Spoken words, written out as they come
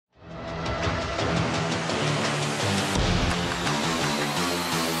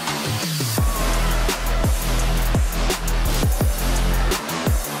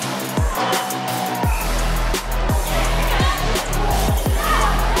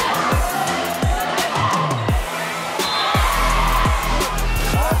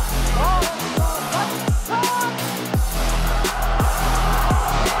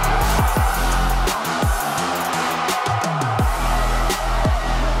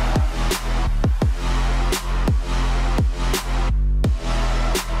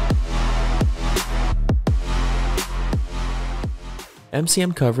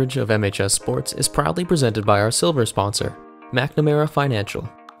MCM coverage of MHS Sports is proudly presented by our silver sponsor, McNamara Financial.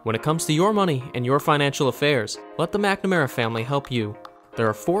 When it comes to your money and your financial affairs, let the McNamara family help you. There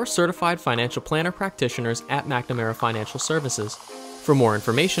are 4 certified financial planner practitioners at McNamara Financial Services. For more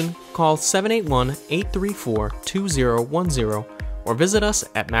information, call 781-834-2010 or visit us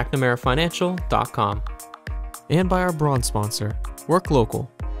at mcnamarafinancial.com. And by our bronze sponsor, Work Local,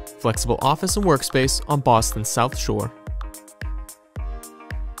 flexible office and workspace on Boston's South Shore.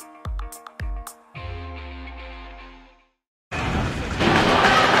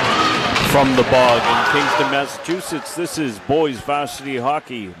 From the Bog in Kingston, Massachusetts, this is boys varsity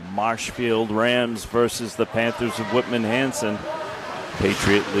hockey. Marshfield Rams versus the Panthers of Whitman-Hanson.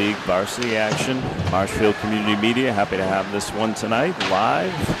 Patriot League varsity action. Marshfield Community Media, happy to have this one tonight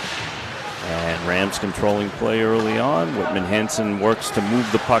live. And Rams controlling play early on. Whitman-Hanson works to move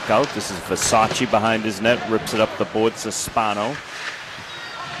the puck out. This is Versace behind his net, rips it up the board. Cispano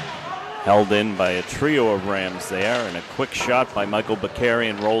held in by a trio of Rams there, and a quick shot by Michael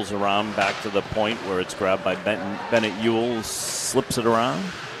Bakarian rolls around back to the point where it's grabbed by Bennett Ewell, slips it around.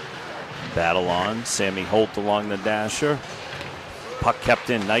 Battle on, Sammy Holt along the dasher. Puck kept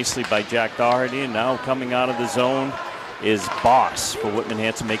in nicely by Jack Doherty, and now coming out of the zone is Boss for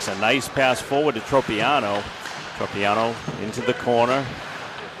Whitman-Hanson. Makes a nice pass forward to Tropiano. Tropiano into the corner,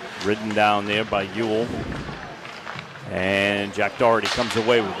 ridden down there by Ewell. And Jack Doherty comes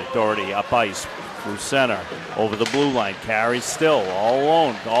away with it. Doherty up ice through center, over the blue line, carries still, all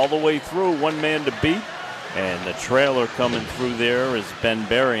alone, all the way through, one man to beat. And the trailer coming through there is Ben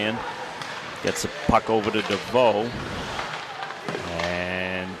Berrien. Gets the puck over to DeVoe.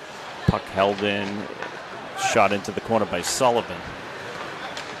 And puck held in, shot into the corner by Sullivan.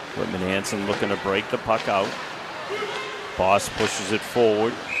 Whitman-Hanson looking to break the puck out. Boss pushes it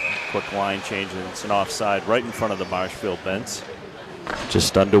forward. Quick line change, and it's an offside right in front of the Marshfield bench.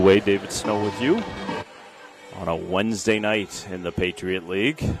 Just underway, David Snow with you on a Wednesday night in the Patriot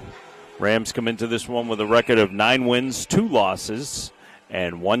League. Rams come into this one with a record of 9 wins, 2 losses,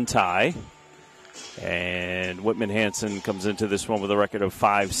 and 1 tie. And Whitman-Hanson comes into this one with a record of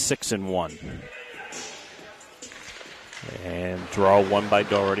 5-6-1. And draw one by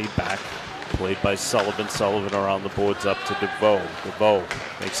Doherty, back played by Sullivan. Sullivan around the boards up to DeVoe. DeVoe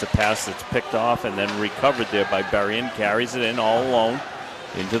makes a pass that's picked off and then recovered there by Berrien. Carries it in all alone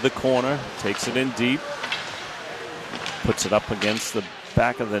into the corner. Takes it in deep. Puts it up against the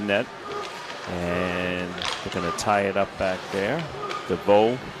back of the net. And they're going to tie it up back there.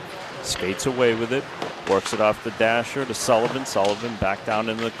 DeVoe skates away with it. Works it off the dasher to Sullivan. Sullivan back down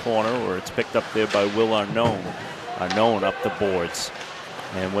in the corner where it's picked up there by Will Arnone. Arnone up the boards.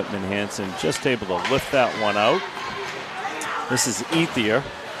 And Whitman-Hanson just able to lift that one out. This is Ethier.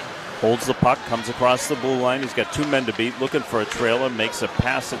 Holds the puck, comes across the blue line. He's got 2 men to beat, looking for a trailer. Makes a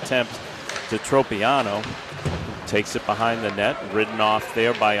pass attempt to Tropiano. Takes it behind the net, ridden off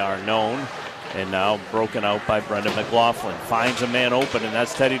there by Arnone. And now broken out by Brendan McLaughlin. Finds a man open, and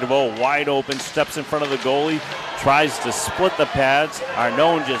that's Teddy DeVoe. Wide open, steps in front of the goalie. Tries to split the pads.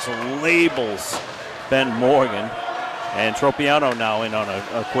 Arnone just labels Ben Morgan. And Tropiano now in on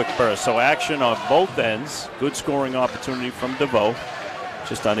a quick burst. So action on both ends. Good scoring opportunity from DeVoe.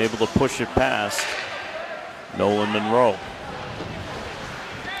 Just unable to push it past Nolan Monroe.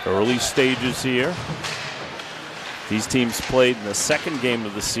 Early stages here. These teams played in the second game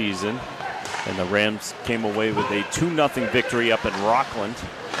of the season. And the Rams came away with a 2-0 victory up in Rockland.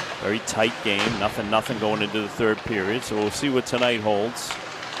 Very tight game. 0-0 going into the third period. So we'll see what tonight holds.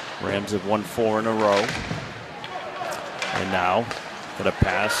 Rams have won 4 in a row. And now, gonna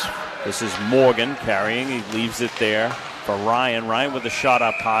pass. This is Morgan carrying. He leaves it there for Ryan. Ryan with a shot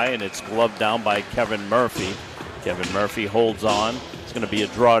up high, and it's gloved down by Kevin Murphy. Kevin Murphy holds on. It's gonna be a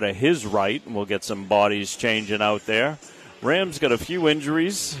draw to his right, and we'll get some bodies changing out there. Rams got a few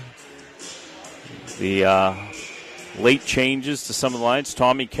injuries. The late changes to some of the lines.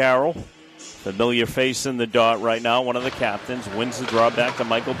 Tommy Carroll, familiar face in the dot right now, one of the captains, wins the draw back to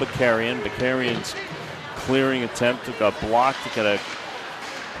Michael Bakarian. Bakarian's clearing attempt, took a block, took a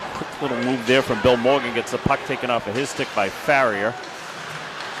quick little move there from Bill Morgan, gets the puck taken off of his stick by Farrier.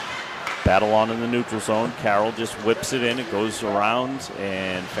 Battle on in the neutral zone. Carroll just whips it in, it goes around,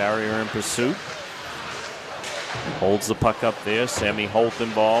 and Farrier in pursuit. Holds the puck up there, Sammy Holt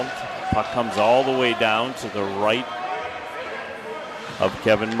involved. Puck comes all the way down to the right of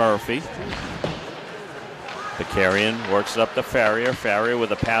Kevin Murphy. Bakarian works it up to Farrier. Farrier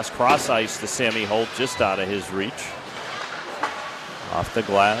with a pass cross ice to Sammy Holt, just out of his reach. Off the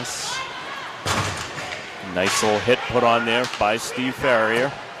glass. Nice little hit put on there by Steve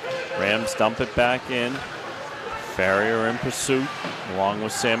Farrier. Rams dump it back in. Farrier in pursuit, along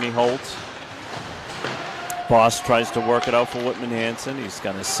with Sammy Holt. Boss tries to work it out for Whitman-Hanson. He's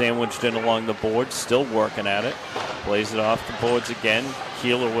got it sandwiched in along the boards, still working at it. Plays it off the boards again.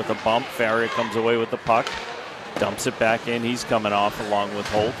 Keeler with a bump. Farrier comes away with the puck. Dumps it back in. He's coming off along with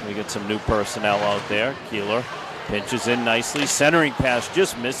Holt. We get some new personnel out there. Keeler pinches in nicely. Centering pass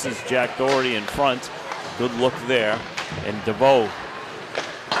just misses Jack Doherty in front. Good look there. And DeVoe,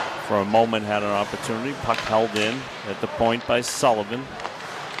 for a moment, had an opportunity. Puck held in at the point by Sullivan.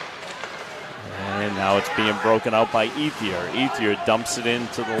 And now it's being broken out by Ethier. Ethier dumps it in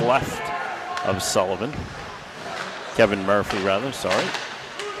to the left of Sullivan. Kevin Murphy, rather, sorry.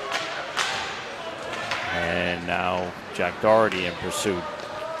 And now Jack Doherty in pursuit.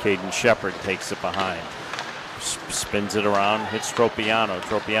 Caden Shepard takes it behind. Spins it around, hits Tropiano.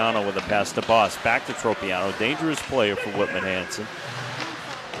 Tropiano with a pass to Boss. Back to Tropiano. Dangerous player for Whitman-Hanson.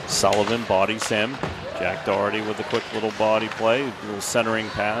 Sullivan bodies him. Jack Doherty with a quick little body play, a little centering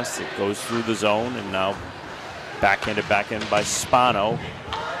pass that goes through the zone, and now backhanded back in by Spano.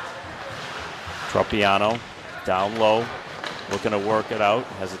 Tropiano down low, looking to work it out.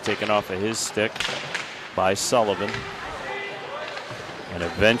 Has it taken off of his stick by Sullivan. And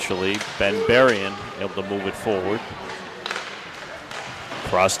eventually Ben Berrien able to move it forward.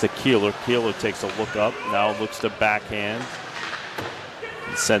 Cross to Keeler. Keeler takes a look up, now looks to backhand.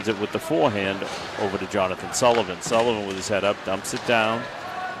 He sends it with the forehand over to Jonathan Sullivan. Sullivan with his head up, dumps it down.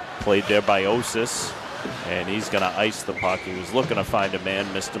 Played there by Osis, and he's going to ice the puck. He was looking to find a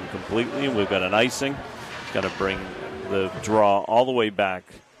man, missed him completely. We've got an icing. Going to bring the draw all the way back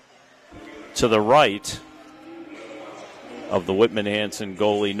to the right of the Whitman-Hanson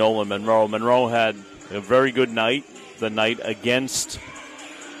goalie, Nolan Monroe. Monroe had a very good night, the night against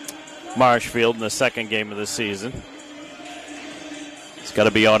Marshfield in the second game of the season. He's got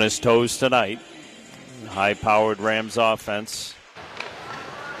to be on his toes tonight. High-powered Rams offense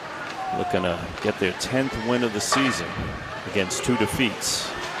looking to get their 10th win of the season against 2 defeats.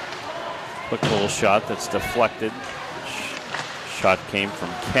 Quick little shot that's deflected. Shot came from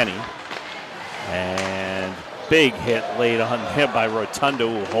Kenny. And big hit laid on there by Rotundo,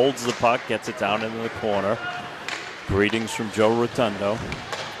 who holds the puck, gets it down into the corner. Greetings from Joe Rotundo.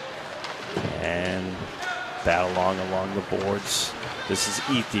 And that along the boards. This is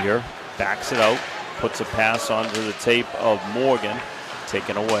Ethier, backs it out, puts a pass onto the tape of Morgan,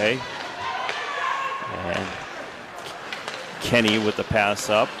 taken away. And Kenny with the pass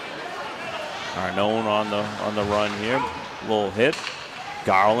up. Arnone on the run here. Little hit.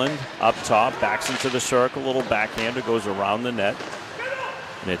 Garland up top, backs into the circle, little backhander, goes around the net.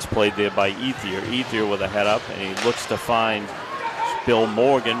 And it's played there by Ethier. Ethier with a head up, and he looks to find Bill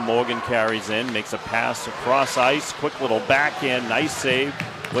Morgan. Morgan carries in, makes a pass across ice. Quick little backhand, nice save.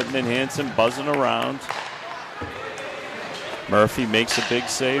 Whitman-Hanson buzzing around. Murphy makes a big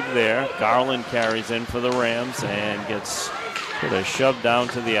save there. Garland carries in for the Rams and gets sort of shoved down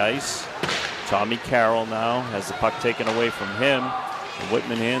to the ice. Tommy Carroll now has the puck taken away from him. And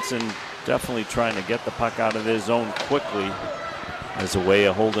Whitman-Hanson definitely trying to get the puck out of their zone quickly as a way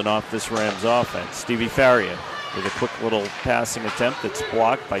of holding off this Rams offense. Stevie Farrier with a quick little passing attempt that's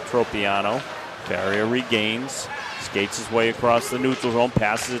blocked by Tropiano. Farrier regains, skates his way across the neutral zone,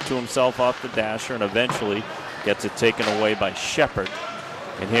 passes it to himself off the dasher, and eventually gets it taken away by Shepard.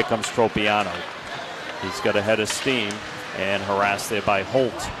 And here comes Tropiano. He's got a head of steam and harassed there by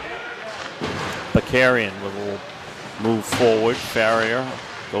Holt. Bakarian with a little move forward. Farrier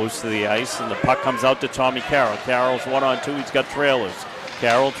goes to the ice, and the puck comes out to Tommy Carroll. Carroll's 1-on-2. He's got trailers.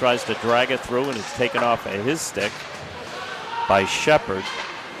 Carroll tries to drag it through, and it's taken off of his stick by Shepard.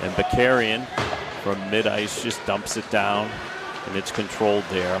 And Bakarian from mid-ice just dumps it down, and it's controlled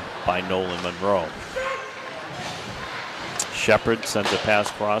there by Nolan Monroe. Shepard sends a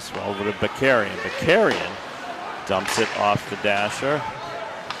pass cross over to Bakarian. Bakarian dumps it off the dasher.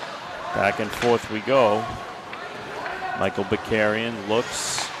 Back and forth we go. Michael Bakarian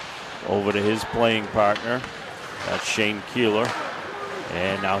looks over to his playing partner. That's Shane Keeler.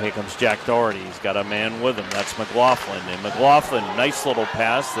 And now here comes Jack Doherty. He's got a man with him. That's McLaughlin. And McLaughlin, nice little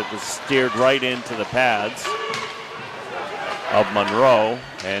pass that was steered right into the pads of Monroe.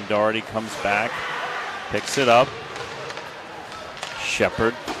 And Doherty comes back, picks it up.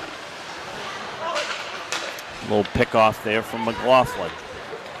 Shepard. A little pick off there from McLaughlin.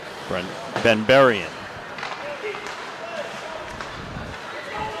 Ben Berrien.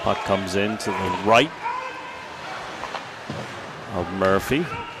 Puck comes in to the right of Murphy.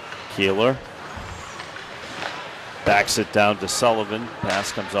 Keeler backs it down to Sullivan.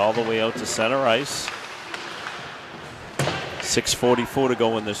 Pass comes all the way out to center ice. 6:44 to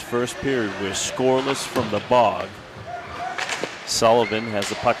go in this first period. We're scoreless from the Bog. Sullivan has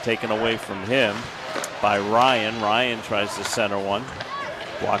the puck taken away from him by Ryan. Ryan tries to center one.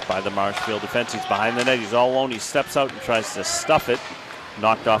 Blocked by the Marshfield defense. He's behind the net. He's all alone. He steps out and tries to stuff it.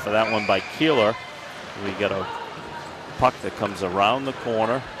 Knocked off of that one by Keeler. We get a puck that comes around the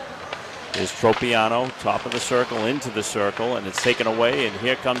corner. Is Tropiano, top of the circle, into the circle, and it's taken away, and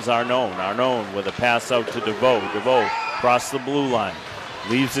here comes Arnone. Arnone with a pass out to DeVoe. DeVoe across the blue line.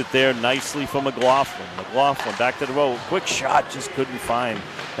 Leaves it there nicely for McLaughlin. McLaughlin back to DeVoe. Quick shot, just couldn't find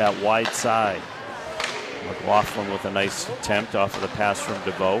that wide side. McLaughlin with a nice attempt off of the pass from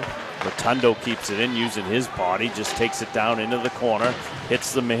DeVoe. Rotundo keeps it in using his body, just takes it down into the corner,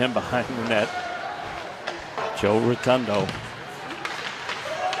 hits the man behind the net. Joe Rotundo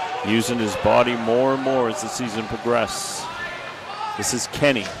using his body more and more as the season progresses. This is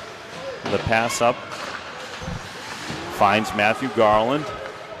Kenny with a pass up. Finds Matthew Garland.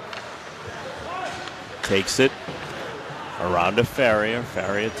 Takes it around to Farrier.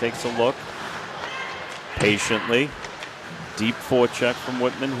 Farrier takes a look. Patiently. Deep forecheck from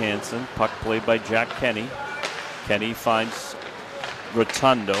Whitman-Hanson. Puck played by Jack Kenny. Kenny finds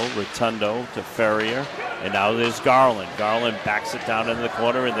Rotundo. Rotundo to Farrier. And now there's Garland. Garland backs it down into the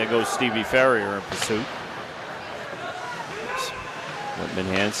corner, and there goes Stevie Farrier in pursuit.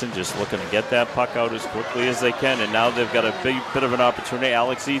 Whitman-Hanson just looking to get that puck out as quickly as they can, and now they've got a bit of an opportunity.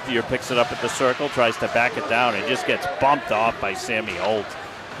 Alex Ethier picks it up at the circle, tries to back it down, and just gets bumped off by Sammy Holt.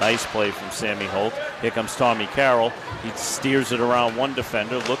 Nice play from Sammy Holt. Here comes Tommy Carroll. He steers it around one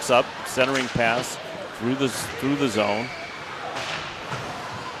defender, looks up, centering pass through the zone.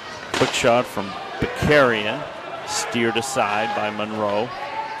 Quick shot from Bakarian, steered aside by Monroe.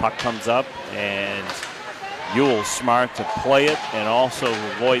 Puck comes up, and Ewell smart to play it and also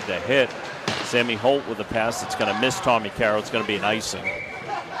avoid the hit. Sammy Holt with a pass that's going to miss Tommy Carroll. It's going to be an icing.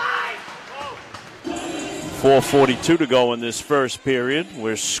 4:42 to go in this first period.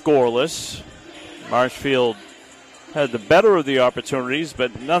 We're scoreless. Marshfield had the better of the opportunities,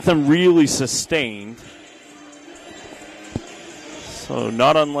 but nothing really sustained. So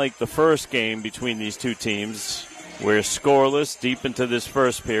not unlike the first game between these two teams, we're scoreless deep into this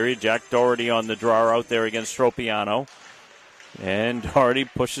first period. Jack Doherty on the draw out there against Tropiano. And Doherty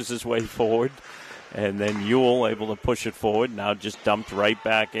pushes his way forward. And then Ewell able to push it forward. Now just dumped right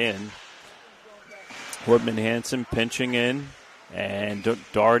back in. Whitman-Hanson pinching in. And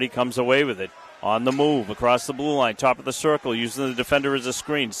Doherty comes away with it. On the move across the blue line. Top of the circle. Using the defender as a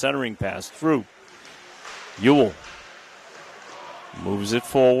screen. Centering pass through. Ewell moves it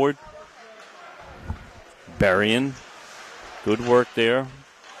forward. Berrien, good work there.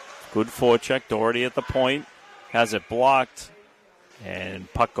 Good forecheck. Doherty at the point. Has it blocked.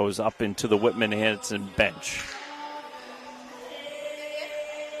 And puck goes up into the Whitman-Hanson bench.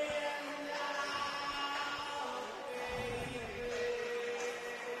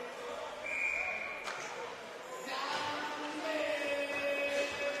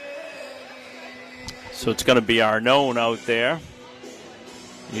 So it's going to be Arnone out there.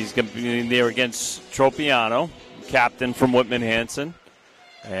 He's going to be in there against Tropiano, captain from Whitman-Hanson.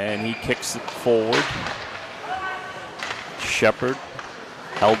 And he kicks it forward. Shepard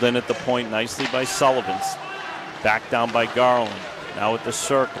held in at the point nicely by Sullivan. Back down by Garland. Now at the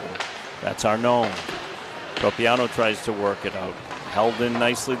circle. That's Arnone. Tropiano tries to work it out. Held in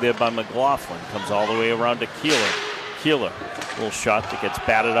nicely there by McLaughlin. Comes all the way around to Keeler. Keeler, little shot that gets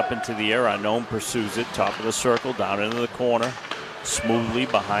batted up into the air. Arnone pursues it. Top of the circle, down into the corner. Smoothly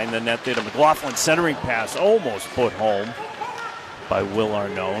behind the net there to McLaughlin. Centering pass almost put home by Will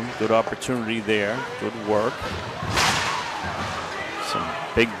Arnone. Good opportunity there. Good work. Some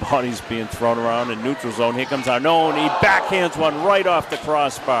big bodies being thrown around in neutral zone. Here comes Arnone. He backhands one right off the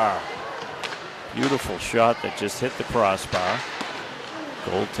crossbar. Beautiful shot that just hit the crossbar.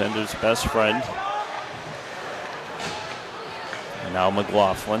 Goaltender's best friend. And now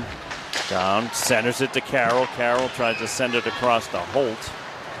McLaughlin. Down, centers it to Carroll. Carroll tries to send it across to Holt.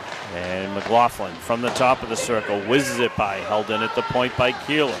 And McLaughlin from the top of the circle whizzes it by. Held in at the point by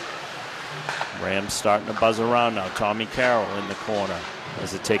Keeler. Rams starting to buzz around now. Tommy Carroll in the corner.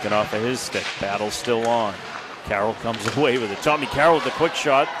 Has it taken off of his stick. Battle still on. Carroll comes away with it. Tommy Carroll with a quick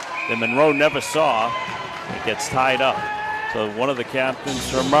shot that Monroe never saw. It gets tied up. So one of the captains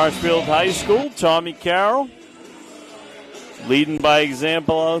from Marshfield High School, Tommy Carroll, leading by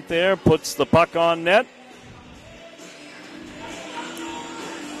example out there, puts the puck on net.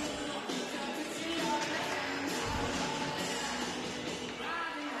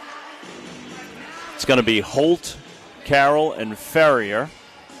 It's going to be Holt, Carroll, and Ferrier.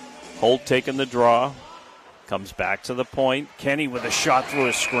 Holt taking the draw. Comes back to the point. Kenny with a shot through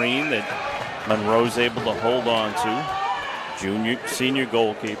a screen that Monroe's able to hold on to. Senior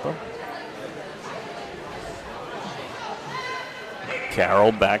goalkeeper.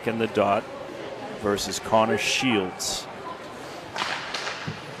 Carroll back in the dot versus Connor Shields.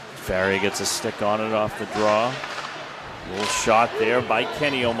 Farrier gets a stick on it off the draw. Little shot there by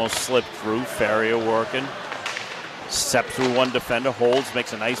Kenny, almost slipped through. Farrier working. Step through one defender, holds,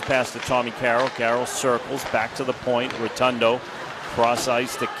 makes a nice pass to Tommy Carroll. Carroll circles back to the point. Rotundo cross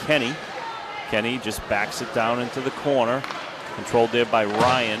ice to Kenny. Kenny just backs it down into the corner. Controlled there by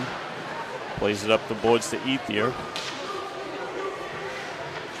Ryan. Plays it up the boards to Ethier.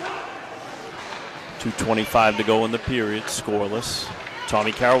 2:25 to go in the period, scoreless.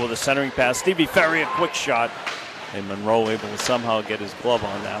 Tommy Carroll with a centering pass. Stevie Farrier, quick shot. And Monroe able to somehow get his glove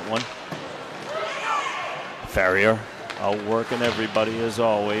on that one. Farrier outworking everybody as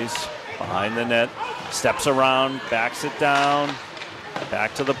always. Behind the net. Steps around, backs it down.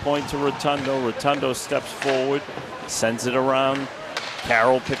 Back to the point to Rotundo. Rotundo steps forward, sends it around.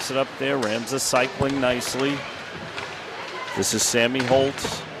 Carroll picks it up there. Rams are cycling nicely. This is Sammy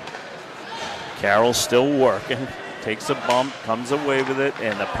Holtz. Carroll still working. Takes a bump, comes away with it,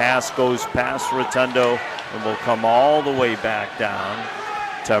 and the pass goes past Rotundo and will come all the way back down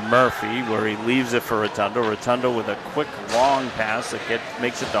to Murphy, where he leaves it for Rotundo. Rotundo with a quick, long pass that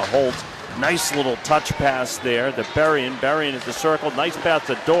makes it to Holtz. Nice little touch pass there to Berrien. Berrien at the circle. Nice pass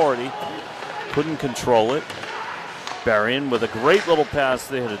to Doherty. Couldn't control it. Berrien with a great little pass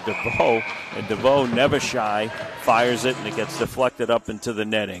there to DeVoe. And DeVoe, never shy, fires it, and it gets deflected up into the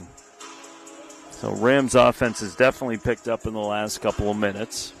netting. So Rams offense has definitely picked up in the last couple of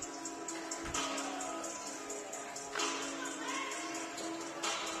minutes.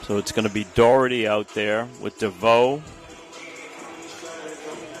 So it's going to be Doherty out there with DeVoe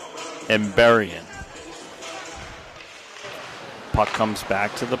and Berrien. Puck comes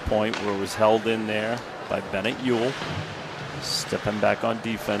back to the point where it was held in there by Bennett Ewell. Stepping back on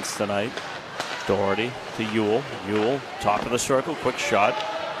defense tonight. Doherty to Ewell. Ewell, top of the circle, quick shot.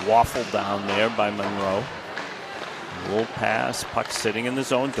 Waffled down there by Monroe. A little pass, puck sitting in the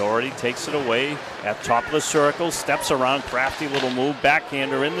zone. Doherty takes it away at top of the circle, steps around, crafty little move,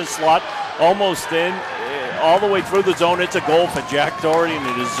 backhander in the slot, almost in, all the way through the zone. It's a goal for Jack Doherty, and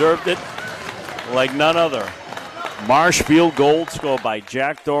he deserved it like none other. Marshfield goal scored by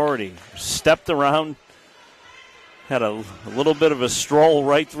Jack Doherty. Stepped around, had a little bit of a stroll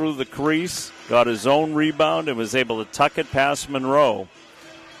right through the crease, got his own rebound, and was able to tuck it past Monroe.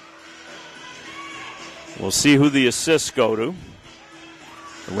 We'll see who the assists go to.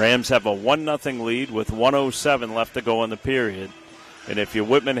 The Rams have a 1-0 lead with 1:07 left to go in the period. And if you're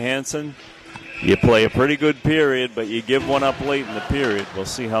Whitman-Hanson, you play a pretty good period, but you give one up late in the period. We'll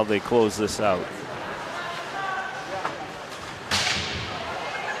see how they close this out.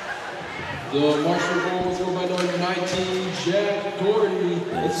 The Marshfield goal was scored by number 19, Jack Doherty.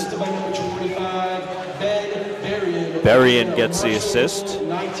 Assisted by number 25, Ben Berrien. Berrien gets the assist.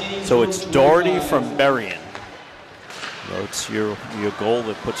 So it's Doherty from Berrien. So it's your goal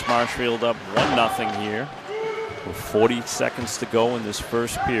that puts Marshfield up 1-0 here with 40 seconds to go in this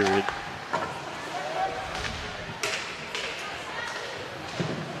first period.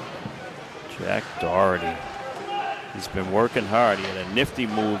 Jack Doherty. He's been working hard. He had a nifty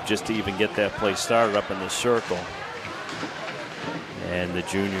move just to even get that play started up in the circle. And the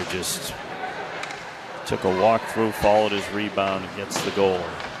junior just took a walk through, followed his rebound, and gets the goal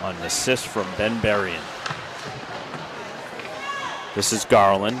on an assist from Ben Berrien. This is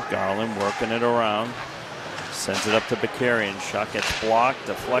Garland. Garland working it around. Sends it up to Bakarian. Shot gets blocked,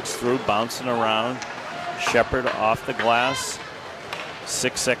 deflects through, bouncing around. Shepard off the glass.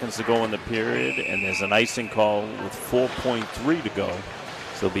 6 seconds to go in the period, and there's an icing call with 4.3 to go.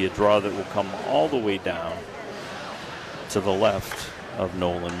 So there'll be a draw that will come all the way down to the left of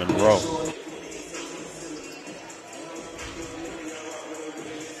Nolan Monroe.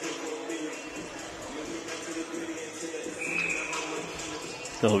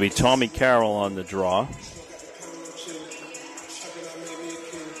 There'll be Tommy Carroll on the draw.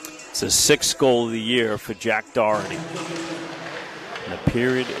 It's his 6th goal of the year for Jack Doherty. And the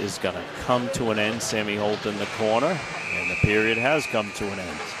period is going to come to an end. Sammy Holt in the corner, and the period has come to an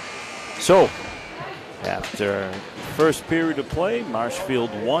end. So, after the first period of play,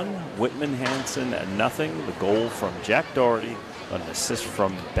 Marshfield 1, Whitman-Hanson 0. The goal from Jack Doherty, an assist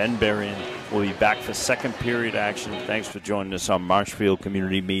from Ben Berrien. We'll be back for second period action. Thanks for joining us on Marshfield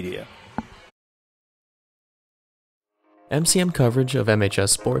Community Media. MCM coverage of MHS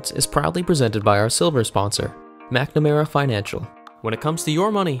Sports is proudly presented by our silver sponsor, McNamara Financial. When it comes to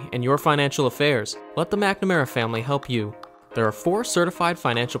your money and your financial affairs, let the McNamara family help you. There are 4 certified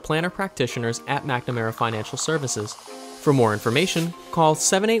financial planner practitioners at McNamara Financial Services. For more information, call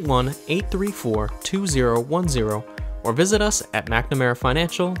 781-834-2010 or visit us at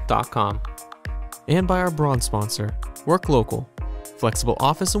mcnamarafinancial.com. And by our bronze sponsor, Work Local, flexible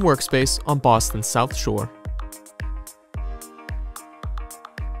office and workspace on Boston's South Shore.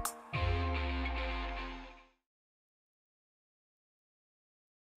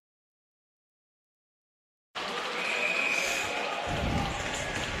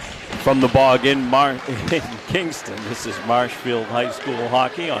 From the bog in Kingston, this is Marshfield High School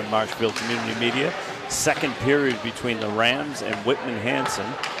hockey on Marshfield Community Media. Second period between the Rams and Whitman-Hanson.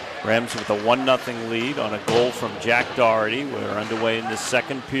 Rams with a 1-0 lead on a goal from Jack Doherty. We're underway in the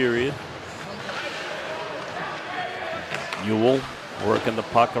second period. Ewell working the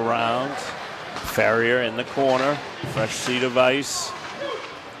puck around. Farrier in the corner. Fresh seat of ice.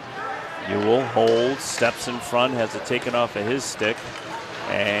 Ewell holds, steps in front, has it taken off of his stick.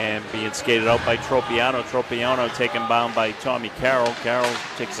 And being skated out by Tropiano. Tropiano taken down by Tommy Carroll. Carroll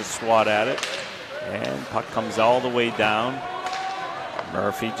takes a swat at it. And puck comes all the way down.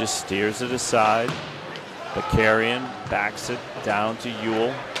 Murphy just steers it aside. Bakarian backs it down to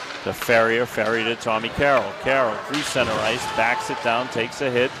Ewell. To Farrier. Farrier to Tommy Carroll. Carroll through center ice. Backs it down. Takes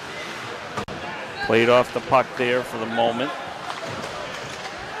a hit. Played off the puck there for the moment.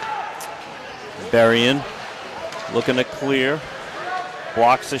 Berrien looking to clear.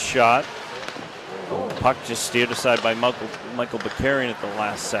 Blocks a shot. Puck just steered aside by Michael Bakarian at the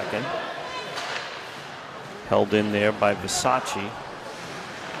last second. Held in there by Versace.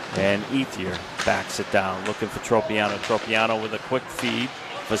 And Ethier backs it down, looking for Tropiano. Tropiano with a quick feed.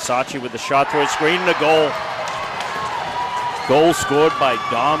 Versace with the shot through a screen and a goal. Goal scored by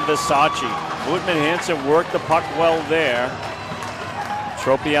Dom Versace. Whitman-Hanson worked the puck well there.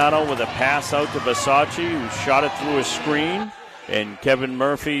 Tropiano with a pass out to Versace, who shot it through a screen. And Kevin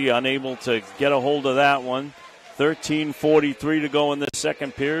Murphy unable to get a hold of that one. 13:43 to go in the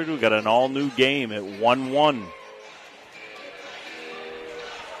second period. We've got an all-new game at 1-1.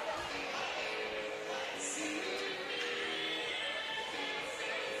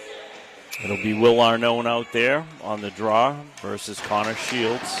 It'll be Will Arnone out there on the draw versus Connor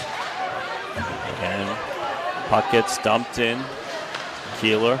Shields. And puck gets dumped in.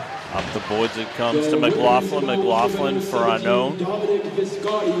 Keeler. Up the boards it comes to McLaughlin. McLaughlin for Arnone. Dominic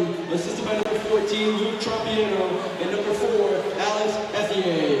Viscardi, assisted by number 14, Luke Tropiano, and number 4, Alex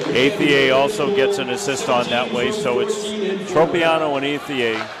Ethier. Ethier also gets an assist on that way, so it's Tropiano and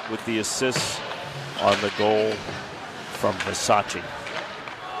Ethier with the assists on the goal from Versace.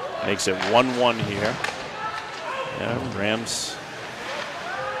 Makes it 1-1 here. Yeah, Rams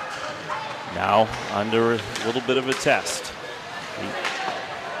now under a little bit of a test.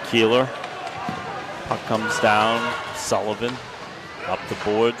 Keeler, puck comes down, Sullivan, up the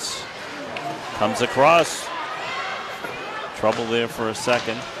boards, comes across, trouble there for a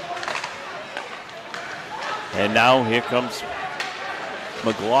second. And now here comes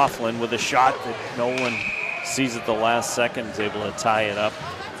McLaughlin with a shot that no one sees at the last second, is able to tie it up.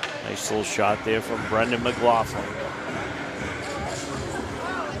 Nice little shot there from Brendan McLaughlin.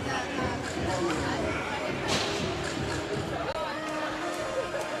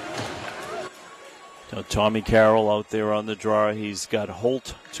 Now, Tommy Carroll out there on the draw. He's got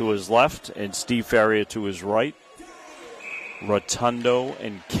Holt to his left and Steve Farrier to his right. Rotundo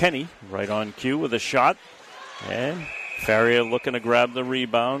and Kenny right on cue with a shot. And Farrier looking to grab the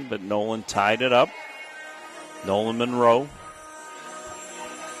rebound, but Nolan tied it up. Nolan Monroe.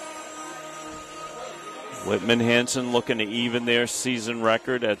 Whitman-Hanson looking to even their season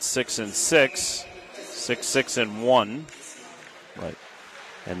record at 6-6. 6-6-1. Right.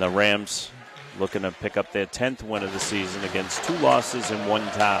 And the Rams looking to pick up their 10th win of the season against 2 losses and 1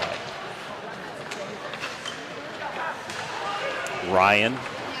 tie. Ryan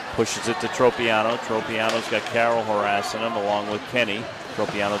pushes it to Tropiano. Tropiano's got Carroll harassing him along with Kenny.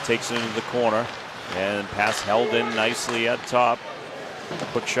 Tropiano takes it into the corner and pass held in nicely at top. A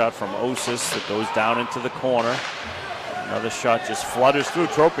quick shot from Osis that goes down into the corner. Another shot just flutters through.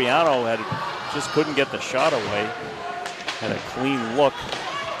 Tropiano just couldn't get the shot away. Had a clean look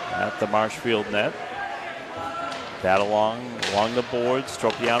at the Marshfield net. That along the boards.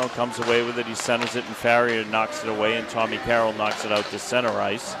 Tropiano comes away with it. He centers it and Farrier knocks it away, and Tommy Carroll knocks it out to center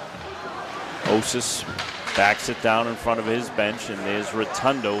ice. Osis backs it down in front of his bench, and there's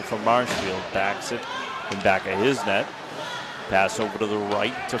Rotundo from Marshfield. Backs it in back of his net. Pass over to the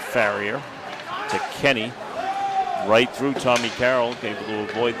right to Farrier. To Kenny. Right through Tommy Carroll, able to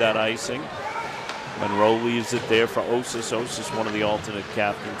avoid that icing. Monroe leaves it there for Osis. Osis, one of the alternate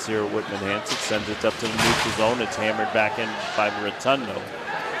captains here at Whitman-Hanson, sends it up to the neutral zone. It's hammered back in by Rotundo.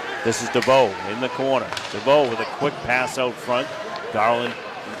 This is DeVoe in the corner. DeVoe with a quick pass out front. Garland,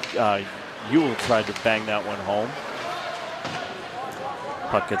 Ewell tried to bang that one home.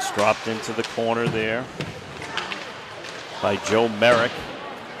 Puck gets dropped into the corner there by Joe Merrick.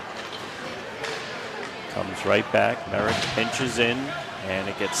 Comes right back. Merrick pinches in, and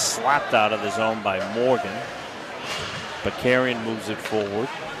it gets slapped out of the zone by Morgan. Bakarian moves it forward.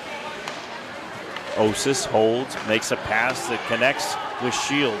 Osis holds, makes a pass that connects with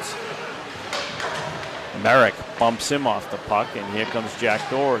Shields. Merrick bumps him off the puck, and here comes Jack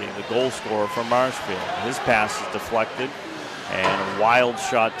Doherty, the goal scorer for Marshfield. His pass is deflected, and a wild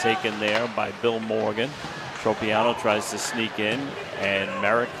shot taken there by Bill Morgan. Tropiano tries to sneak in, and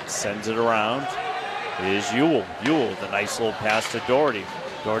Merrick sends it around. Here's Ewell. Ewell, the nice little pass to Doherty.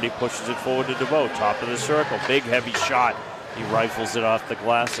 Doherty pushes it forward to DeVoe, top of the circle. Big, heavy shot. He rifles it off the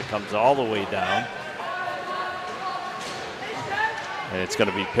glass. It comes all the way down. And it's going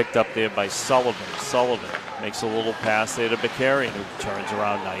to be picked up there by Sullivan. Sullivan makes a little pass there to Bakarian, who turns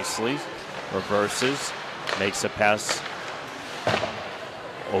around nicely, reverses, makes a pass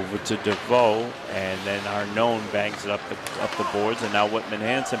over to DeVoe, and then Arnone bangs it up the boards, and now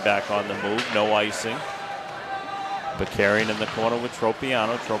Whitman-Hanson back on the move, no icing. Bakarian in the corner with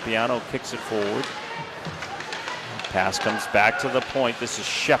Tropiano. Tropiano kicks it forward. Pass comes back to the point. This is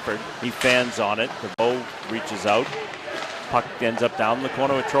Shepard. He fans on it. DeVoe reaches out. Puck ends up down the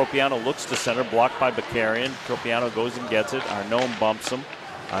corner with Tropiano. Looks to center, blocked by Bakarian. Tropiano goes and gets it. Arnone bumps him.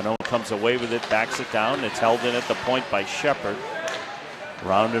 Arnone comes away with it, backs it down. It's held in at the point by Shepard.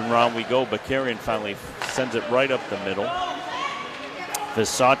 Round and round we go. Bakarian finally sends it right up the middle.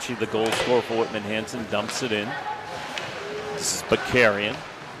 Versace, the goal scorer for Whitman-Hanson, dumps it in. This is Bakarian.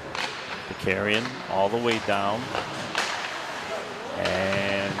 Bakarian all the way down.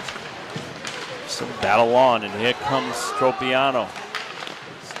 And some battle on, and here comes Tropiano.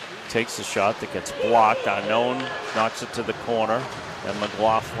 Takes a shot that gets blocked. Arnone knocks it to the corner. And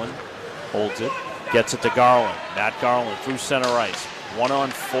McLaughlin holds it. Gets it to Garland. Matt Garland through center ice.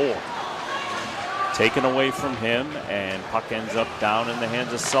 1-on-4. Taken away from him, and puck ends up down in the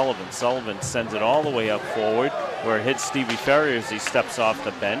hands of Sullivan. Sullivan sends it all the way up forward, where it hits Stevie Ferrier as he steps off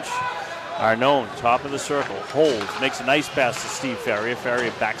the bench. Arnone, top of the circle, holds, makes a nice pass to Steve Ferrier.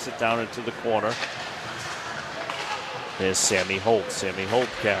 Ferrier backs it down into the corner. There's Sammy Holt. Sammy Holt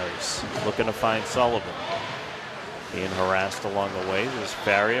carries, looking to find Sullivan. Being harassed along the way. There's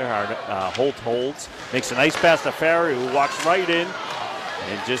Ferrier. Holt holds, makes a nice pass to Ferrier, who walks right in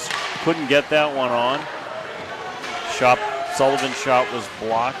and just couldn't get that one on. Sullivan's shot was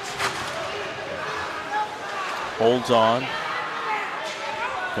blocked. Holds on.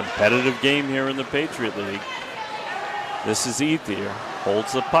 Competitive game here in the Patriot League. This is Ethier.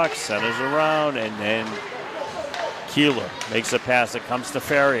 Holds the puck, centers around, and then Keeler makes a pass that comes to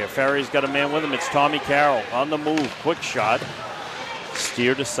Ferrier. Ferrier's got a man with him. It's Tommy Carroll on the move. Quick shot.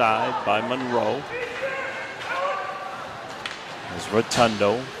 Steered aside by Monroe. There's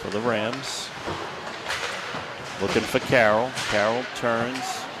Rotundo for the Rams. Looking for Carroll. Carroll turns.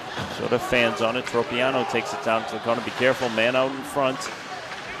 Sort of fans on it. Tropiano takes it down to the corner. Be careful, man out in front.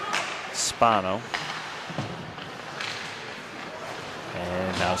 Spano.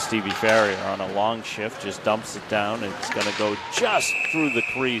 And now Stevie Ferrier on a long shift just dumps it down. It's going to go just through the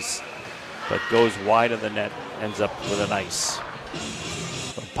crease, but goes wide of the net, ends up with an ice.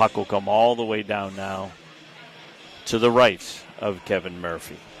 The puck will come all the way down now to the right of Kevin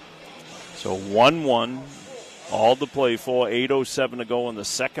Murphy. So 1-1, all to play for, 8:07 to go in the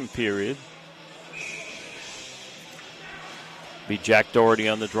second period. Be Jack Doherty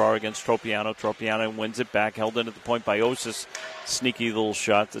on the draw against Tropiano. Tropiano wins it back, held in at the point by Osis. Sneaky little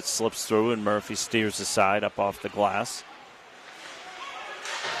shot that slips through, and Murphy steers aside up off the glass.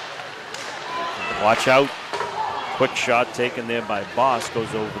 Watch out. Quick shot taken there by Boss,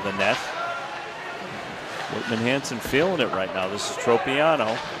 goes over the net. Whitman-Hanson feeling it right now. This is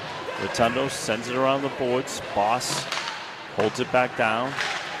Tropiano. Rotundo sends it around the boards. Boss holds it back down.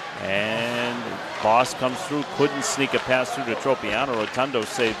 And Boss comes through, couldn't sneak a pass through to Tropiano. Rotundo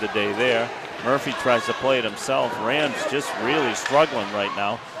saved the day there. Murphy tries to play it himself. Rams just really struggling right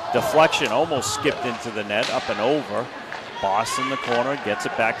now. Deflection almost skipped into the net, up and over. Boss in the corner, gets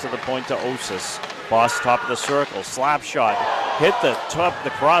it back to the point to Osis. Boss top of the circle, slap shot. Hit the top, the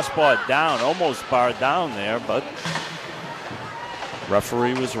crossbar down, almost barred down there, but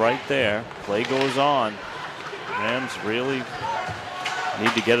referee was right there. Play goes on. Rams really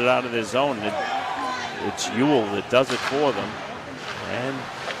need to get it out of their zone. It's Ewell that does it for them. And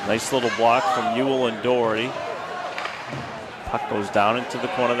Nice little block from Ewell and Doherty. Puck goes down into the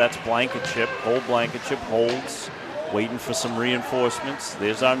corner. That's Blankenship. Old Blankenship holds, waiting for some reinforcements.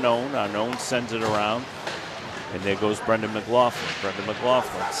 There's Arnone. Arnone sends it around. And there goes Brendan McLaughlin. Brendan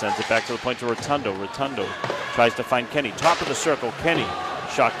McLaughlin sends it back to the point to Rotundo. Rotundo tries to find Kenny. Top of the circle, Kenny.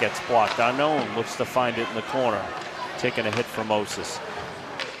 Shot gets blocked. Arnone looks to find it in the corner. Taking a hit from Osis.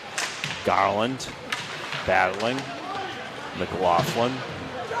 Garland battling. McLaughlin.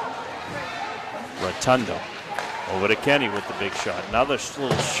 Rotundo. Over to Kenny with the big shot. Another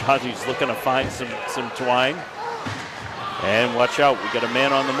little shot. He's looking to find some twine. And watch out, we got a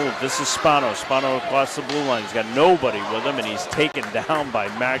man on the move. This is Spano. Spano across the blue line. He's got nobody with him, and he's taken down by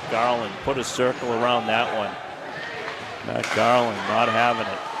Matt Garland. Put a circle around that one. Matt Garland not having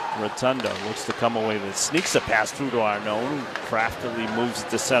it. Rotundo looks to come away with it. Sneaks a pass through to Arnone, who craftily moves it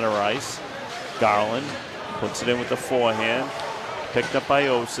to center ice. Garland puts it in with the forehand. Picked up by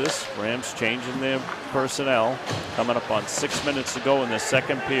Osis. Rams changing their personnel. Coming up on 6 minutes to go in the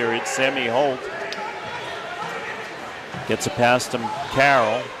second period. Sammy Holt gets a pass to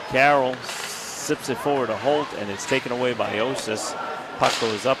Carroll. Carroll sips it forward to Holt, and it's taken away by Osis. Puck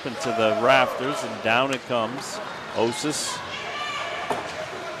goes up into the rafters, and down it comes. Osis.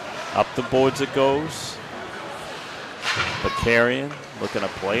 Up the boards it goes. Bakarian looking to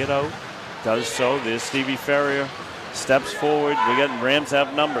play it out. Does so. There's Stevie Ferrier. Steps forward. Rams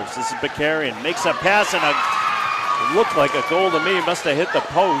have numbers. This is Bakarian. Makes a pass, and it looked like a goal to me. Must have hit the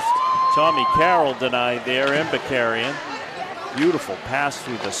post. Tommy Carroll denied there, and Bakarian. Beautiful pass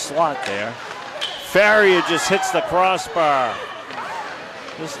through the slot there. Ferrier just hits the crossbar.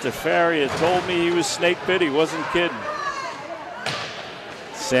 Mr. Ferrier told me he was snake bit. He wasn't kidding.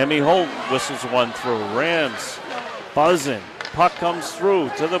 Sammy Holt whistles one through. Rams buzzing. Puck comes through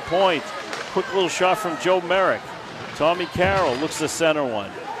to the point. Quick little shot from Joe Merrick. Tommy Carroll looks to center one.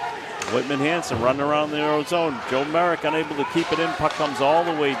 Whitman-Hanson running around the own zone. Joe Merrick unable to keep it in. Puck comes all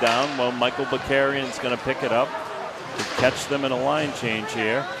the way down. Well, Michael Bakarian's going to pick it up to catch them in a line change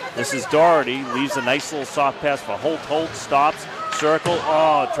here. This is Doherty. Leaves a nice little soft pass for Holt. Holt stops. Circle.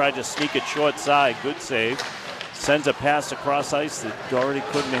 Oh, tried to sneak it short side. Good save. Sends a pass across ice that Doherty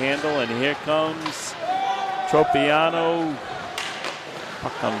couldn't handle. And here comes Tropiano.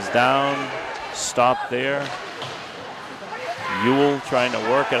 Puck comes down. Stop there. Ewell trying to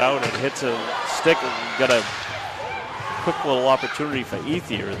work it out. It hits a stick. Got a quick little opportunity for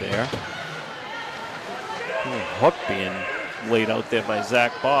Ethier there. Hook being laid out there by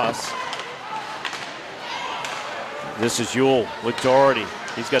Zach Boss. This is Ewell with Doherty.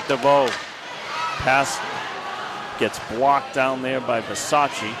 He's got DeVoe. Pass gets blocked down there by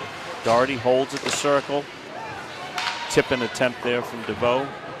Versace. Doherty holds at the circle. Tipping attempt there from DeVoe.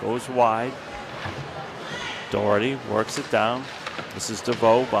 Goes wide. Doherty works it down. This is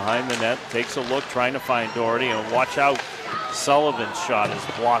DeVoe behind the net. Takes a look, trying to find Doherty. And watch out. Sullivan's shot is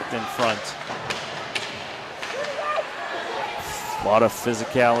blocked in front. A lot of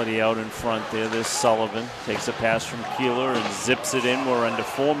physicality out in front there. This Sullivan takes a pass from Keeler and zips it in. We're under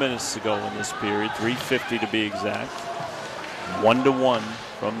 4 minutes to go in this period. 3:50 to be exact. 1-1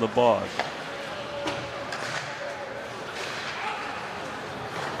 from the Bog.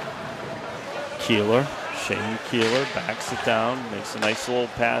 Keeler, Shane Keeler backs it down. Makes a nice little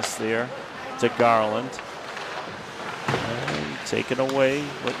pass there to Garland. And taken away.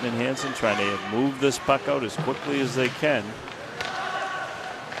 Whitman-Hanson trying to move this puck out as quickly as they can.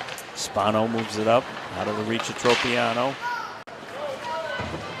 Spano moves it up, out of the reach of Tropiano.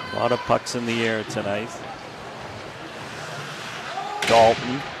 A lot of pucks in the air tonight.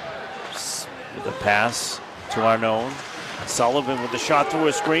 Dalton with a pass to Arnone. Sullivan with the shot through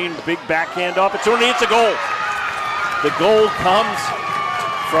a screen. Big backhand opportunity. It's a goal. The goal comes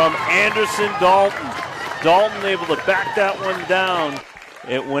from Anderson Dalton. Dalton able to back that one down.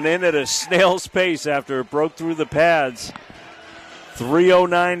 It went in at a snail's pace after it broke through the pads.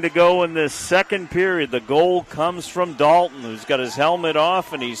 3:09 to go in this second period. The goal comes from Dalton, who's got his helmet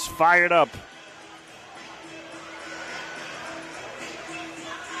off and he's fired up.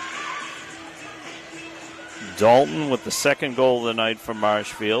 Dalton with the second goal of the night for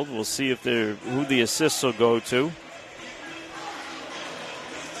Marshfield. We'll see if who the assists will go to.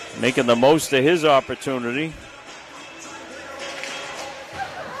 Making the most of his opportunity.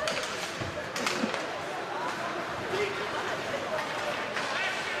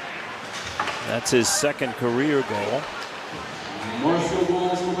 That's his second career goal. Marshfield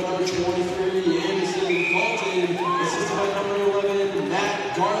goal scored by number 23, Anderson Dalton, assisted by number 11,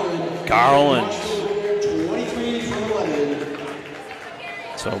 Matt Garland. Garland. 23 for 11.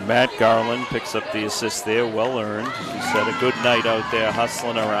 So Matt Garland picks up the assist there, well earned. He's had a good night out there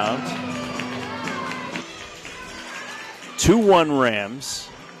hustling around. 2-1 Rams.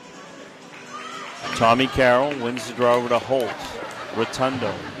 Tommy Carroll wins the draw over to Holt.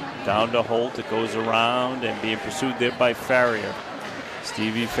 Rotundo down to Holt. It goes around and being pursued there by Farrier.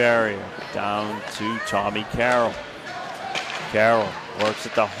 Stevie Farrier down to Tommy Carroll. Carroll works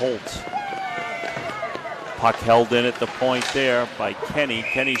at the Holt. Puck held in at the point there by Kenny.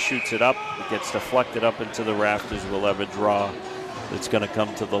 Kenny shoots it up. It gets deflected up into the rafters. We'll have a draw that's going to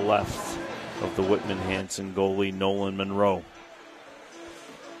come to the left of the Whitman-Hanson goalie, Nolan Monroe.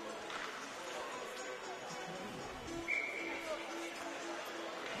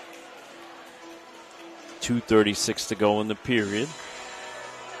 .236 to go in the period.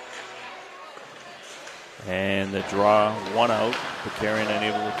 And the draw, one out. Pekarian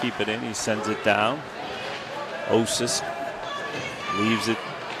unable to keep it in. He sends it down. Osis leaves it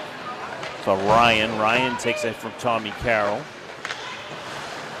for Ryan. Ryan takes it from Tommy Carroll.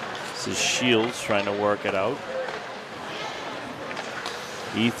 This is Shields trying to work it out.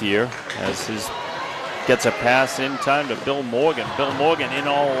 Ethier gets a pass in time to Bill Morgan. Bill Morgan in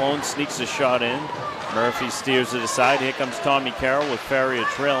all alone, sneaks a shot in. Murphy steers it aside. Here comes Tommy Carroll with Farrier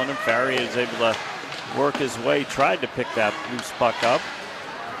trailing him. Farrier is able to work his way, tried to pick that loose puck up.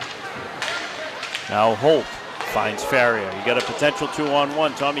 Now Holt finds Farrier. You got a potential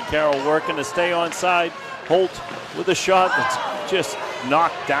 2-on-1. Tommy Carroll working to stay onside. Holt with a shot that's just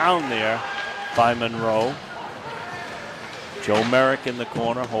knocked down there by Monroe. Joe Merrick in the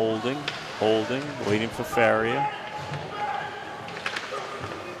corner, holding, waiting for Farrier.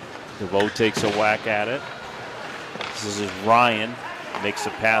 DeVoe takes a whack at it. This is Ryan. Makes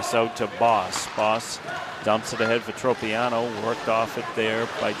a pass out to Boss. Boss dumps it ahead for Tropiano. Worked off it there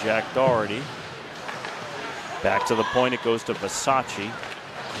by Jack Doherty. Back to the point it goes to Versace.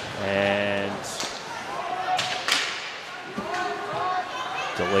 And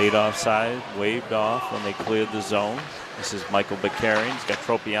delayed offside, waved off when they cleared the zone. This is Michael Pekarian. He's got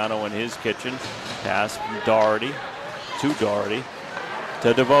Tropiano in his kitchen. Pass from Doherty to Doherty.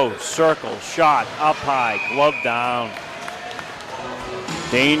 To DeVoe, circle, shot, up high, glove down.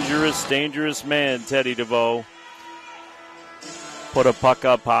 Dangerous, dangerous man, Teddy DeVoe. Put a puck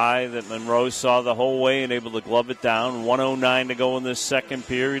up high that Monroe saw the whole way and able to glove it down. 1:09 to go in this second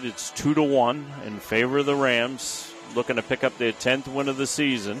period. It's 2-1 in favor of the Rams, looking to pick up their 10th win of the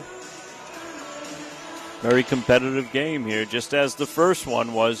season. Very competitive game here, just as the first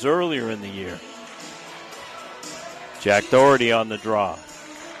one was earlier in the year. Jack Doherty on the draw.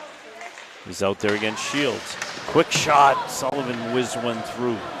 He's out there against Shields. Quick shot. Sullivan whizzed one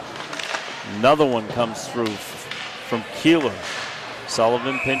through. Another one comes through from Keeler.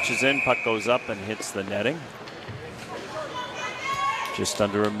 Sullivan pinches in. Puck goes up and hits the netting. Just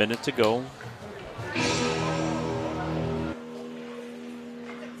under a minute to go.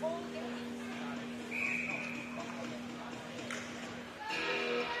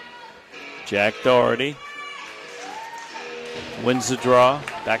 Jack Doherty wins the draw.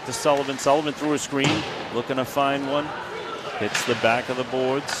 Back to Sullivan. Sullivan threw a screen, looking to find one. Hits the back of the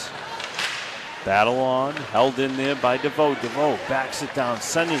boards. Battle on. Held in there by DeVoe. DeVoe backs it down.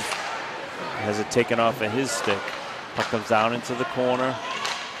 Senders has it taken off of his stick. Puck comes down into the corner.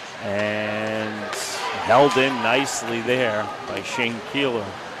 And held in nicely there by Shane Keeler.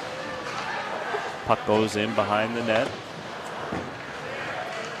 Puck goes in behind the net.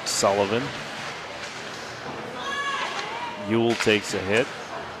 Sullivan. Ewell takes a hit.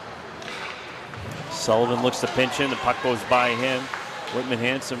 Sullivan looks to pinch in. The puck goes by him.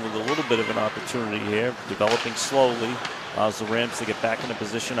 Whitman-Hanson with a little bit of an opportunity here, developing slowly. Allows the Rams to get back into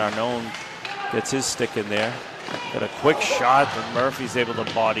position. Arnone gets his stick in there. Got a quick shot that Murphy's able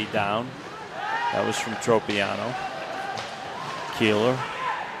to body down. That was from Tropiano. Keeler.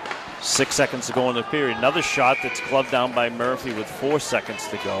 6 seconds to go in the period. Another shot that's gloved down by Murphy with 4 seconds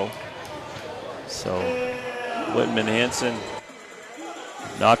to go. So Whitman-Hanson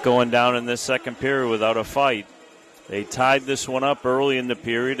not going down in this second period without a fight. They tied this one up early in the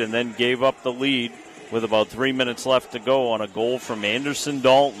period and then gave up the lead with about 3 minutes left to go on a goal from Anderson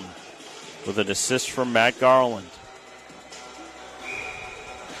Dalton with an assist from Matt Garland.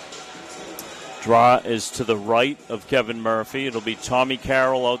 Draw is to the right of Kevin Murphy. It'll be Tommy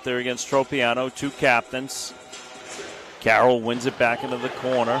Carroll out there against Tropiano, two captains. Carroll wins it back into the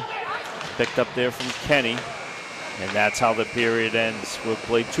corner. Picked up there from Kenny. And that's how the period ends. We'll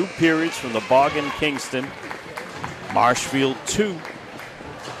play 2 periods from the Bog in Kingston. Marshfield 2.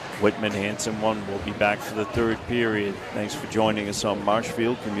 Whitman-Hanson 1. We'll be back for the 3rd period. Thanks for joining us on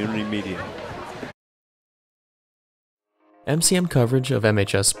Marshfield Community Media. MCM coverage of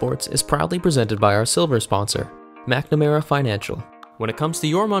MHS Sports is proudly presented by our silver sponsor, McNamara Financial. When it comes to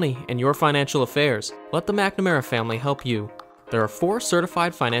your money and your financial affairs, let the McNamara family help you. There are 4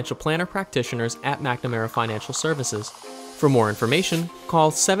 certified financial planner practitioners at McNamara Financial Services. For more information,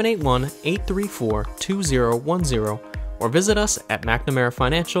 call 781-834-2010 or visit us at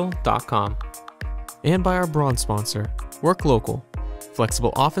mcnamarafinancial.com. And by our bronze sponsor, Work Local,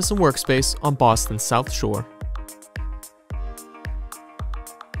 flexible office and workspace on Boston's South Shore.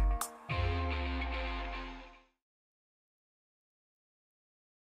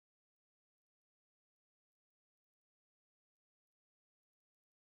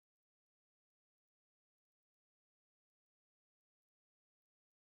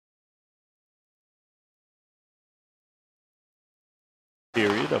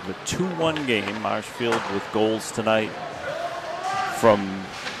 Period of a 2-1 game. Marshfield with goals tonight from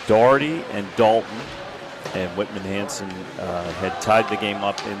Doherty and Dalton, and Whitman-Hanson had tied the game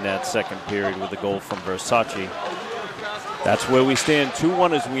up in that second period with a goal from Varsity. That's where we stand,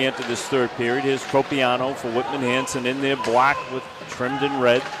 2-1 as we enter this third period. Here's Tropiano for Whitman-Hanson in there, black with trimmed in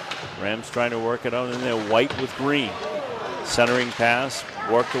red. Rams trying to work it out in there, white with green. Centering pass,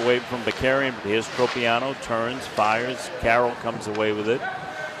 worked away from Bakarian, but here's Tropiano, turns, fires. Carroll comes away with it,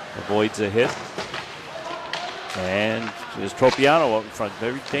 avoids a hit. And there's Tropiano up in front,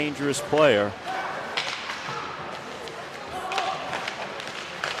 very dangerous player.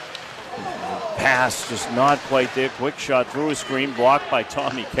 Pass just not quite there, quick shot through a screen, blocked by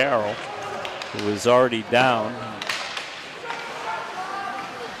Tommy Carroll, who is already down.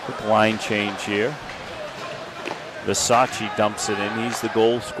 Quick line change here. Versace dumps it in. He's the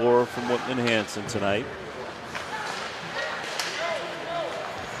goal scorer from Whitman-Hanson tonight.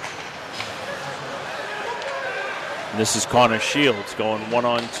 And this is Connor Shields going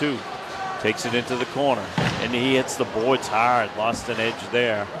 1-on-2. Takes it into the corner. And he hits the boards hard. Lost an edge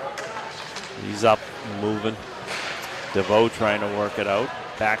there. He's up and moving. DeVoe trying to work it out.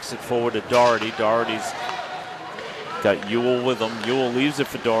 Backs it forward to Doherty. Doherty's got Ewell with him. Ewell leaves it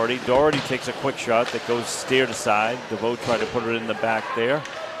for Doherty. Doherty takes a quick shot that goes steered aside. DeVoe tried to put it in the back there.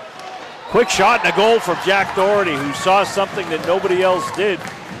 Quick shot and a goal from Jack Doherty, who saw something that nobody else did,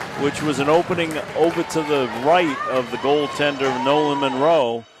 which was an opening over to the right of the goaltender, Nolan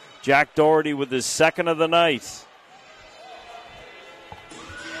Monroe. Jack Doherty with his second of the night.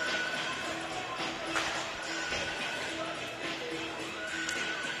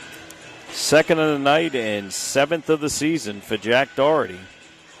 Second of the night and 7th of the season for Jack Doherty.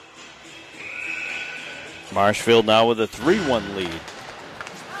 Marshfield now with a 3-1 lead.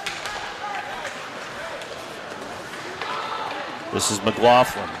 This is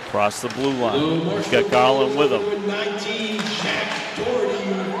McLaughlin across the blue line. He's got Garland with him. 19, Jack Doherty.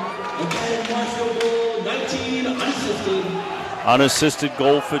 Again, Marshfield goal, 19, unassisted. Unassisted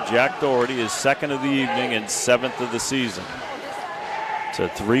goal for Jack Doherty, his second of the evening and 7th of the season. It's a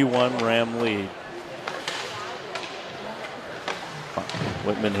 3-1 Ram lead.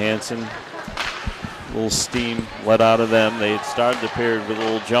 Whitman-Hanson, a little steam let out of them. They had started the period with a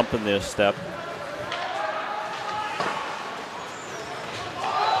little jump in their step.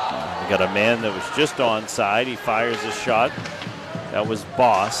 We got a man that was just onside. He fires a shot. That was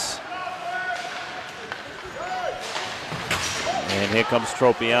Boss. And here comes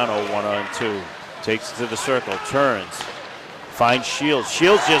Tropiano, 1-on-2. Takes it to the circle, turns. Finds Shields.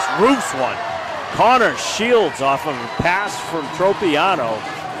 Shields just roofs one. Connor Shields off of a pass from Tropiano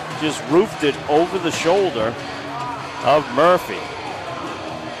just roofed it over the shoulder of Murphy.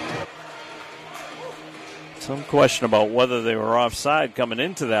 Some question about whether they were offside coming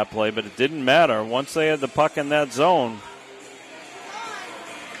into that play, but it didn't matter. Once they had the puck in that zone,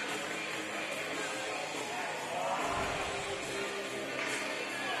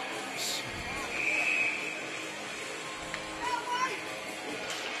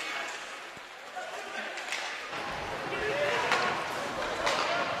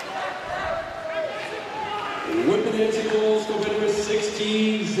 Whitman-Hanson goals go by number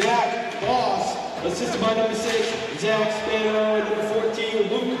 16, Zach Boss. Assisted by number 6, Zach Spano, and number 14,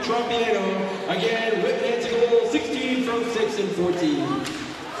 Luke Tropiano. Again, Whitman-Hanson goal 16 from 6 and 14.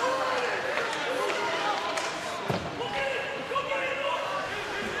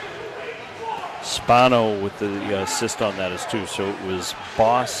 Spano with the assist on that is 2. So it was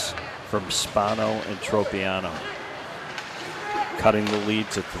Boss from Spano and Tropiano, cutting the lead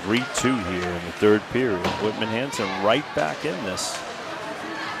to 3-2 here in the third period. Whitman-Hanson right back in this.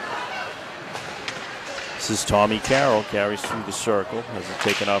 This is Tommy Carroll, carries through the circle, has it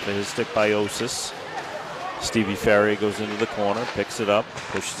taken off of his stick by Osis. Stevie Ferrier goes into the corner, picks it up,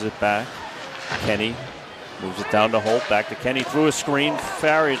 pushes it back. Kenny Moves it down to Holt, back to Kenny, through a screen.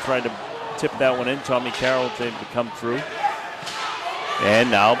 Farrier tried to tip that one in. Tommy Carroll able to come through.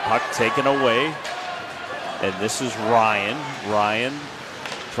 And now puck taken away. And this is Ryan. Ryan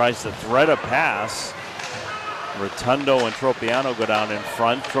tries to thread a pass. Rotundo and Tropiano go down in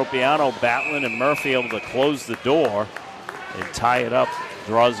front. Tropiano battling and Murphy able to close the door and tie it up.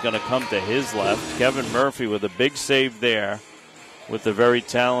 Draw's going to come to his left. Kevin Murphy with a big save there with the very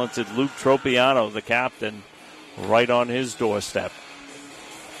talented Luke Tropiano, the captain, right on his doorstep.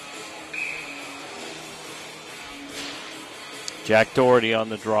 Jack Doherty on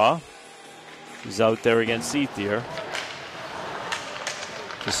the draw. He's out there against Ethier.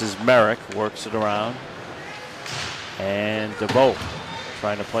 This is Merrick, works it around. And DeVoe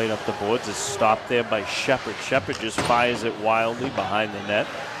trying to play it up the boards. It's stopped there by Shepard. Shepard just fires it wildly behind the net.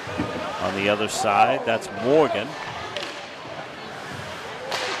 On the other side, that's Morgan.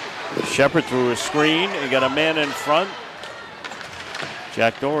 Shepard threw a screen. He got a man in front.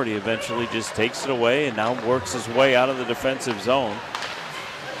 Jack Doherty eventually just takes it away and now works his way out of the defensive zone.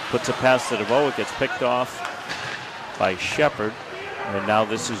 Puts a pass to DeVoe. It gets picked off by Shepard. And now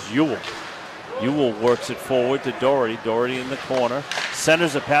this is Ewell. Ewell works it forward to Doherty. Doherty in the corner.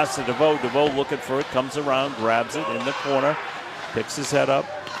 Centers a pass to DeVoe. DeVoe looking for it. Comes around, grabs it in the corner. Picks his head up.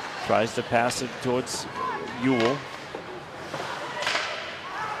 Tries to pass it towards Ewell.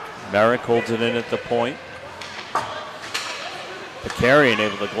 Merrick holds it in at the point. Picarian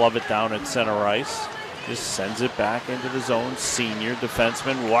able to glove it down at center ice. Just sends it back into the zone. Senior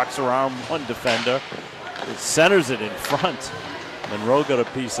defenseman walks around one defender. It centers it in front. Monroe got a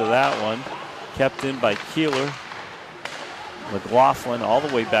piece of that one. Kept in by Keeler. McLaughlin all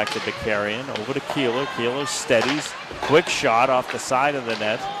the way back to Picarian. Over to Keeler. Keeler steadies. Quick shot off the side of the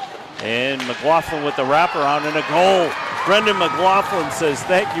net. And McLaughlin with the wraparound and a goal. Brendan McLaughlin says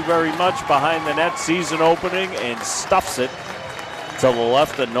thank you very much behind the net, season opening, and stuffs it to the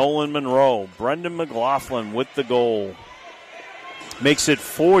left of Nolan Monroe. Brendan McLaughlin with the goal. Makes it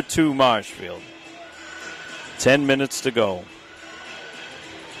 4-2 Marshfield. 10 minutes to go.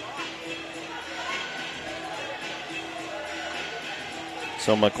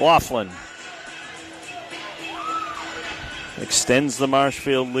 So McLaughlin extends the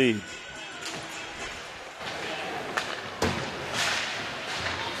Marshfield lead.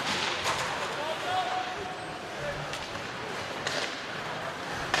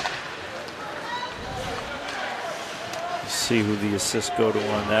 See who the assists go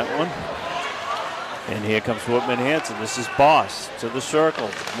to on that one. And here comes Whitman-Hanson. This is Boss to the circle.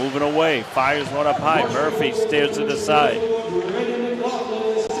 Moving away. Fires one up high. Murphy stares it aside.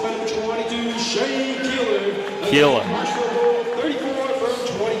 Keeler.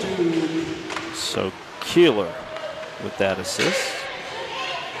 So Keeler with that assist.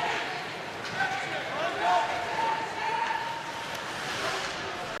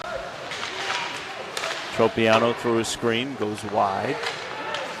 Tropiano through a screen, goes wide.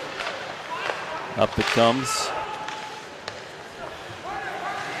 Up it comes.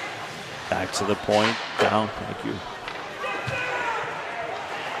 Back to the point, down, thank you.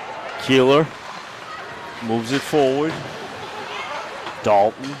 Keeler moves it forward.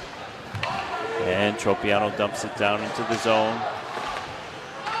 Dalton. And Tropiano dumps it down into the zone.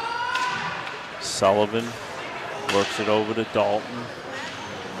 Sullivan works it over to Dalton.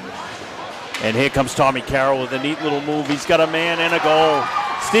 And here comes Tommy Carroll with a neat little move. He's got a man and a goal.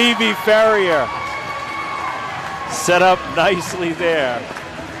 Stevie Ferrier set up nicely there.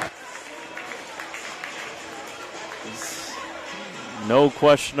 No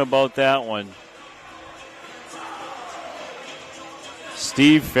question about that one.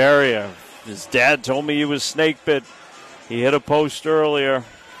 Steve Ferrier. His dad told me he was snake bit. He hit a post earlier.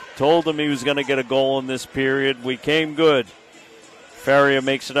 Told him he was going to get a goal in this period. We came good. Ferrier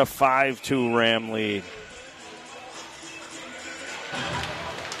makes it a 5-2 Ram lead.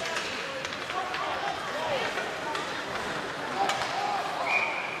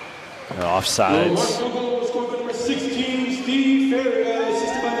 Offsides. Scored by number 16, Steve Ferrier,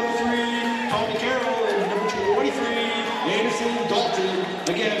 assisted by number 3, Tommy Carroll, and number 23, Anderson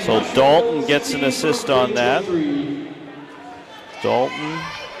Dalton. Again, so Dalton gets an assist on that. Dalton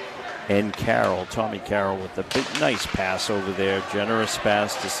and Carroll, Tommy Carroll with a big, nice pass over there. Generous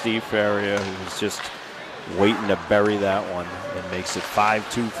pass to Steve Ferrier, who was just waiting to bury that one, and makes it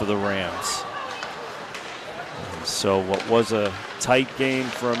 5-2 for the Rams. And so what was a tight game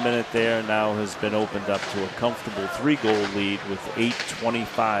for a minute there now has been opened up to a comfortable 3-goal lead with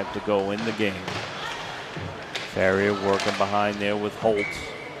 8:25 to go in the game. Ferrier working behind there with Holt.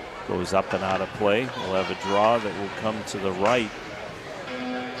 Goes up and out of play. We'll have a draw that will come to the right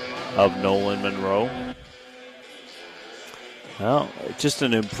of Nolan Monroe. Well, just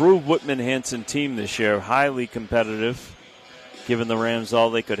an improved Whitman-Hanson team this year, highly competitive, giving the Rams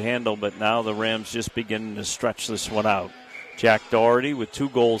all they could handle, but now the Rams just beginning to stretch this one out. Jack Doherty with 2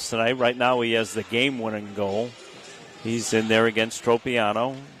 goals tonight. Right now he has the game-winning goal. He's in there against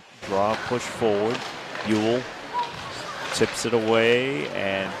Tropiano. Draw, push forward. Ewell tips it away,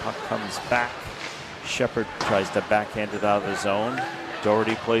 and puck comes back. Shepard tries to backhand it out of the zone.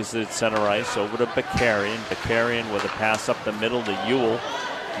 Doherty plays it at center ice over to Bakarian. Bakarian with a pass up the middle to Ewell.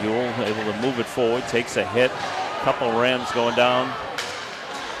 Ewell able to move it forward, takes a hit. Couple Rams going down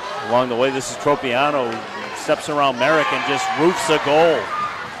along the way. This is Tropiano, steps around Merrick and just roofs a goal.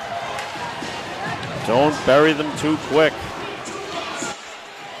 Don't bury them too quick.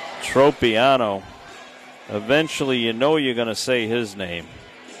 Tropiano. Eventually, you know you're going to say his name.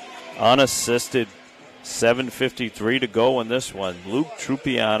 Unassisted, 7:53 to go in this one. Luke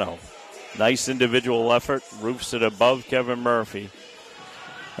Tropiano. Nice individual effort. Roofs it above Kevin Murphy.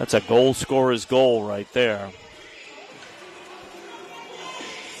 That's a goal scorer's goal right there.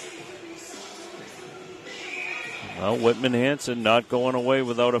 Well, Whitman-Hanson not going away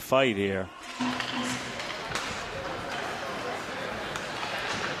without a fight here.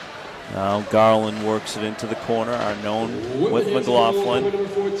 Now Garland works it into the corner. Our known with McLaughlin.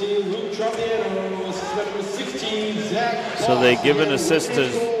 So they give an assist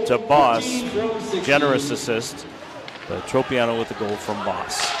to Boss. Generous assist. But Tropiano with the goal from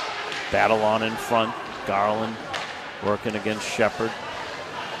Boss. Battle on in front. Garland working against Shepard.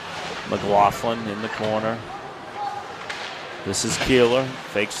 McLaughlin in the corner. This is Keeler.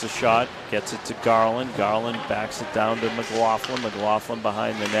 Fakes the shot. Gets it to Garland. Garland backs it down to McLaughlin. McLaughlin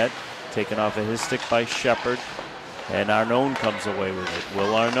behind the net. Taken off of his stick by Shepard. And Arnone comes away with it.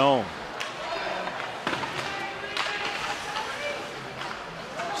 Will Arnone.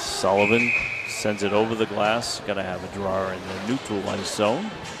 Sullivan sends it over the glass. Going to have a drawer in the neutral ice zone.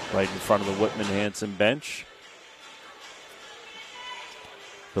 Right in front of the Whitman-Hanson bench.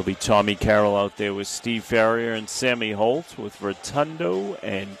 There'll be Tommy Carroll out there with Steve Farrier and Sammy Holt, with Rotundo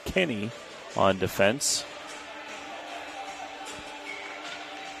and Kenny on defense.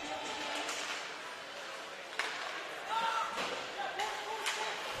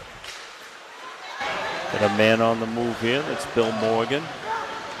 Got a man on the move here. That's Bill Morgan.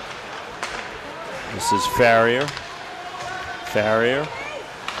 This is Farrier. Farrier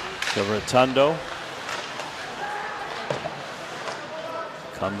to Rotundo.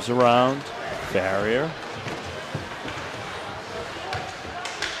 Comes around. Farrier.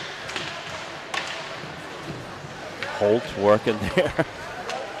 Holt working there.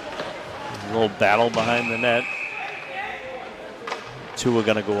 A little battle behind the net. 2 are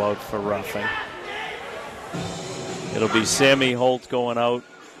going to go out for roughing. It'll be Sammy Holt going out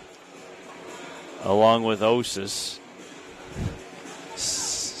along with Osis.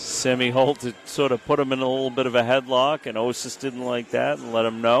 Sammy Holt had sort of put him in a little bit of a headlock, and Osis didn't like that and let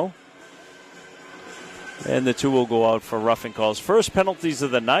him know. And the 2 will go out for roughing calls. First penalties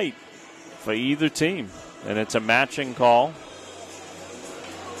of the night for either team, and it's a matching call.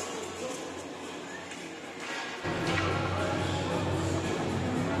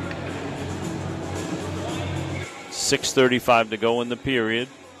 .6:35 to go in the period.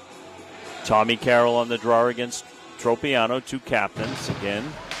 Tommy Carroll on the draw against Tropiano, 2 captains. Again,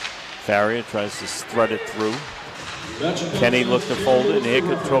 Farrier tries to thread it through. Kenny looked to fold it, and here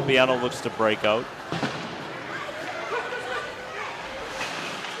Tropiano looks to break out.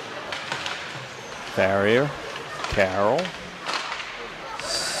 Farrier, Carroll,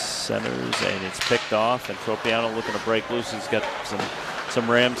 centers, and it's picked off, and Tropiano looking to break loose. He's got some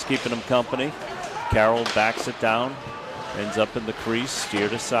Rams keeping him company. Carroll backs it down, ends up in the crease,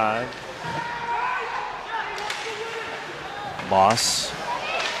 steered aside. Moss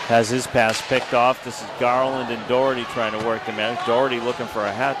has his pass picked off. This is Garland and Doherty trying to work him out. Doherty looking for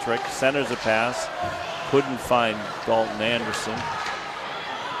a hat trick, centers a pass, couldn't find Dalton Anderson,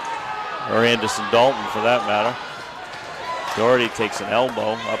 or Anderson Dalton for that matter. Doherty takes an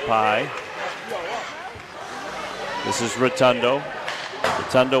elbow up high. This is Rotundo.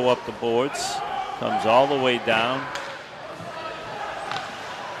 Rotundo up the boards. Comes all the way down.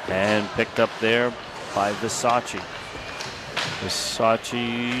 And picked up there by Versace.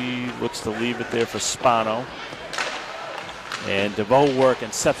 Versace looks to leave it there for Spano. And DeVoe working,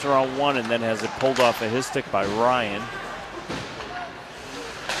 steps around 1 and then has it pulled off of his stick by Ryan.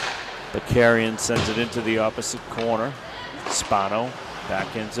 Bakarian sends it into the opposite corner. Spano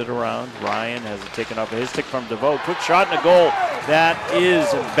backhands it around. Ryan has it taken off of his stick from DeVoe. Quick shot and a goal. That is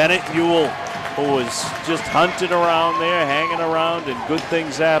Bennett Ewell, who was just hunting around there, hanging around, and good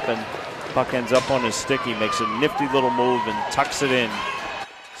things happen. Puck ends up on his stick. He makes a nifty little move and tucks it in.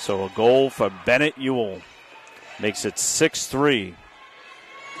 So a goal for Bennett Ewell. Makes it 6-3.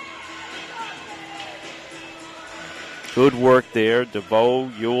 Good work there.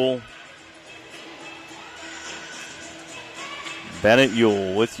 DeVoe, Ewell. Bennett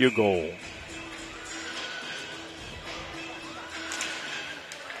Ewell with your goal.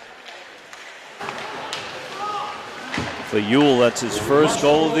 For Ewell, that's his first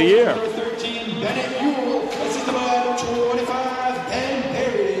goal of the year. 13, Bennett Ewell. Assisted by 25, Ben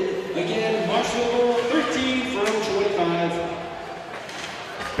Berrien. Again, Marshfield, 13 from 25.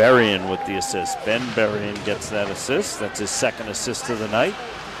 Berrien with the assist. Ben Berrien gets that assist. That's his second assist of the night.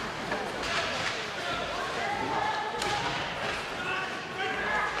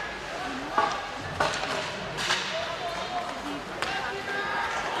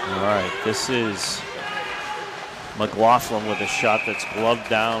 All right, this is McLaughlin with a shot that's gloved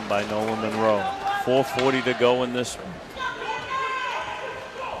down by Nolan Monroe. 4:40 to go in this one.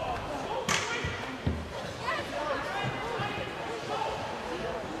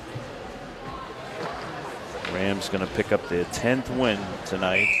 Rams going to pick up their 10th win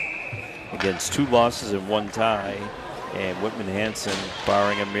tonight against 2 losses and 1 tie. And Whitman-Hanson,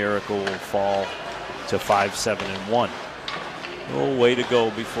 barring a miracle, will fall to 5-7-1. A little way to go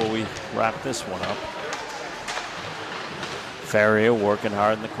before we wrap this one up. Farrier working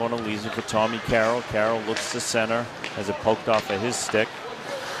hard in the corner, leaves it for Tommy Carroll. Carroll looks to center, has it poked off of his stick.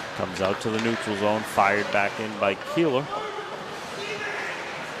 Comes out to the neutral zone, fired back in by Keeler.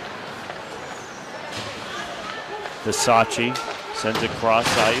 Versace sends it cross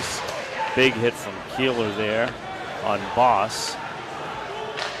ice. Big hit from Keeler there on Boss.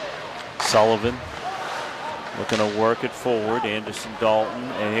 Sullivan looking to work it forward. Anderson Dalton,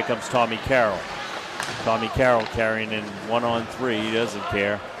 and here comes Tommy Carroll. Tommy Carroll carrying in 1-on-3. He doesn't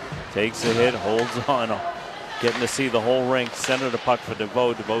care. Takes a hit, holds on. Getting to see the whole rink. Center the puck for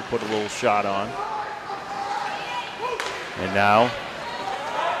DeVoe. DeVoe put a little shot on. And now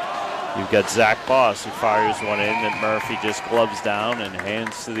you've got Zach Boss, who fires one in that Murphy just gloves down and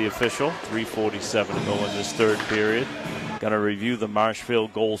hands to the official. 3:47 to go in this third period. Going to review the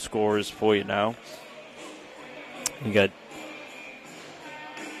Marshfield goal scorers for you now. You got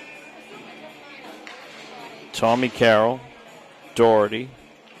Tommy Carroll, Doherty,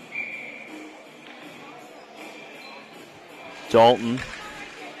 Dalton,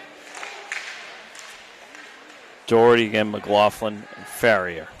 Doherty again, McLaughlin, and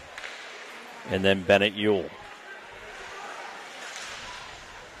Farrier. And then Bennett Ewell.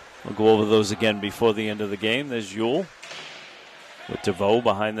 We'll go over those again before the end of the game. There's Ewell with DeVoe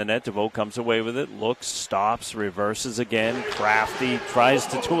behind the net. DeVoe comes away with it, looks, stops, reverses again. Crafty tries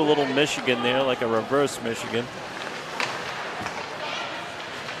to do a little Michigan there, like a reverse Michigan.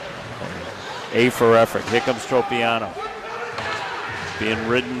 A for effort. Here comes Tropiano. Being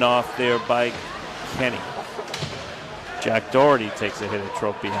ridden off there by Kenny. Jack Doherty takes a hit at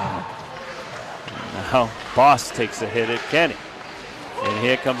Tropiano. Now Boss takes a hit at Kenny. And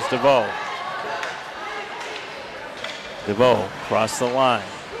here comes DeVoe. DeVoe across the line.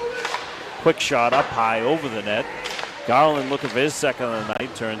 Quick shot up high over the net. Garland looking for his second of the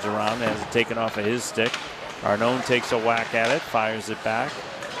night. Turns around, has it taken off of his stick. Arnone takes a whack at it, fires it back.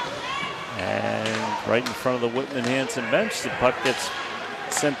 And right in front of the Whitman-Hanson bench, the puck gets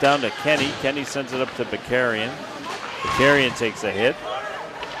sent down to Kenny. Kenny sends it up to Bakarian. Bakarian takes a hit.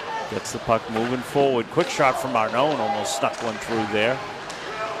 Gets the puck moving forward. Quick shot from Arnone, almost snuck one through there.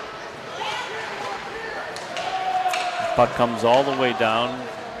 Puck comes all the way down.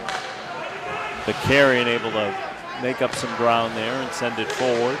 Bakarian able to make up some ground there and send it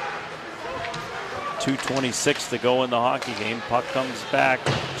forward. 2:26 to go in the hockey game. Puck comes back.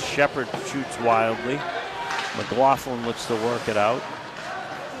 Shepard shoots wildly. McLaughlin looks to work it out.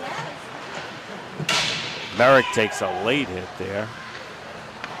 Merrick takes a late hit there.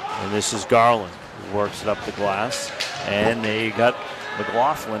 And this is Garland, who works it up the glass. And they got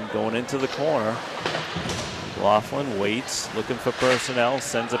McLaughlin going into the corner. McLaughlin waits, looking for personnel,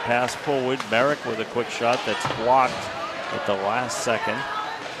 sends a pass forward. Merrick with a quick shot that's blocked at the last second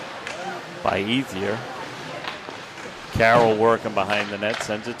by Ethier. Carroll working behind the net,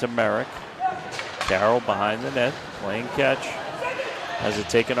 sends it to Merrick. Carroll behind the net, playing catch. Has it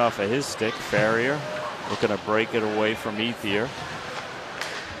taken off of his stick. Farrier looking to break it away from Ethier.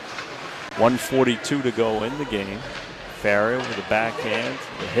 1:42 to go in the game. Farrier with a backhand.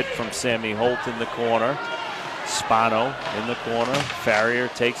 The hit from Sammy Holt in the corner. Spano in the corner. Farrier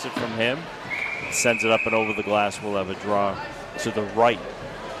takes it from him. Sends it up and over the glass. We'll have a draw to the right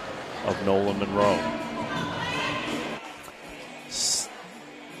of Nolan Monroe.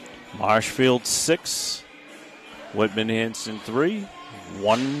 Marshfield 6, Whitman-Hanson 3.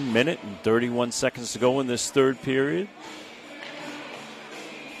 1 minute and 31 seconds to go in this third period.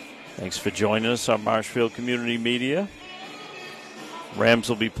 Thanks for joining us on Marshfield Community Media. Rams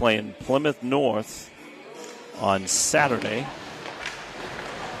will be playing Plymouth North on Saturday.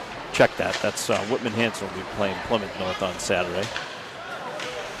 Check that. That's Whitman-Hanson will be playing Plymouth North on Saturday.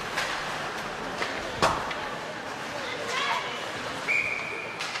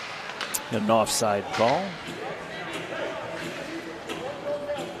 An offside call.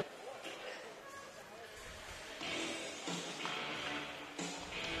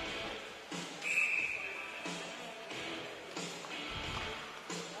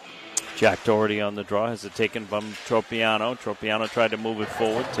 Jack Doherty on the draw, has it taken from Tropiano. Tropiano tried to move it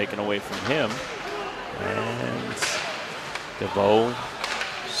forward, taken away from him. And DeVoe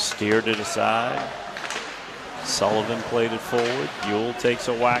steered it aside. Sullivan played it forward. Ewell takes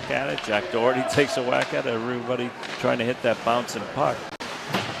a whack at it. Jack Doherty takes a whack at it. Everybody trying to hit that bouncing puck.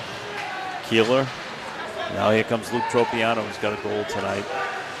 Keeler. Now here comes Luke Tropiano, who's got a goal tonight.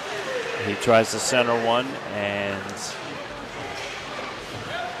 He tries to center one, and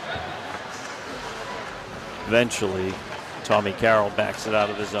eventually Tommy Carroll backs it out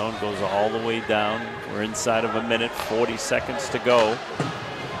of his zone, goes all the way down. We're inside of a minute, 40 seconds to go.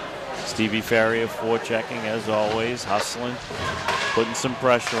 Stevie Farrier forechecking as always, hustling, putting some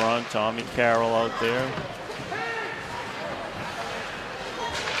pressure on. Tommy Carroll out there.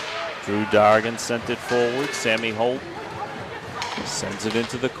 Drew Dargan sent it forward. Sammy Holt sends it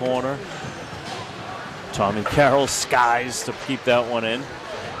into the corner. Tommy Carroll skies to keep that one in.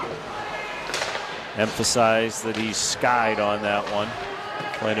 Emphasize that he skied on that one.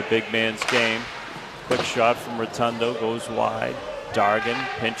 Playing a big man's game. Quick shot from Rotundo, goes wide. Dargan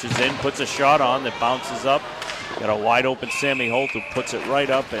pinches in, puts a shot on that bounces up. Got a wide open Sammy Holt who puts it right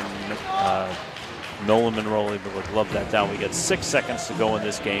up, and Nolan Monroe would love that down. We got 6 seconds to go in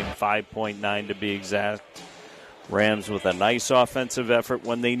this game, 5.9 to be exact. Rams with a nice offensive effort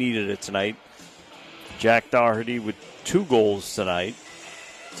when they needed it tonight. Jack Doherty with 2 goals tonight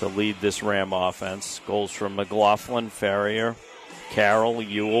to lead this Ram offense. Goals from McLaughlin, Farrier, Carroll,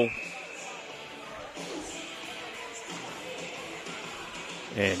 Ewell.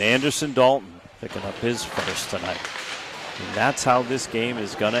 And Anderson Dalton picking up his first tonight. And that's how this game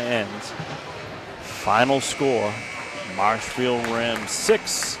is going to end. Final score, Marshfield Rams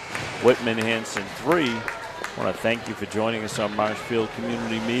 6, Whitman-Hanson 3. I want to thank you for joining us on Marshfield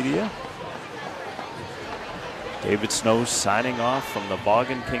Community Media. David Snow signing off from the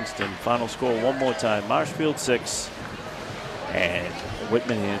Boggin Kingston. Final score one more time, Marshfield 6 and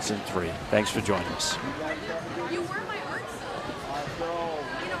Whitman-Hanson 3. Thanks for joining us.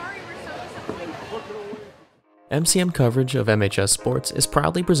 MCM coverage of MHS Sports is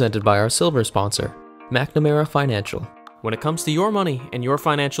proudly presented by our silver sponsor, McNamara Financial. When it comes to your money and your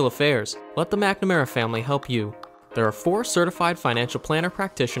financial affairs, let the McNamara family help you. There are 4 certified financial planner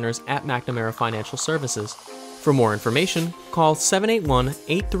practitioners at McNamara Financial Services. For more information, call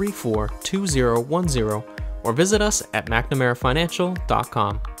 781-834-2010 or visit us at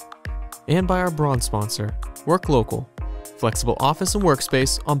McNamaraFinancial.com. And by our bronze sponsor, Work Local, flexible office and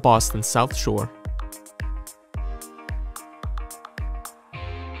workspace on Boston's South Shore.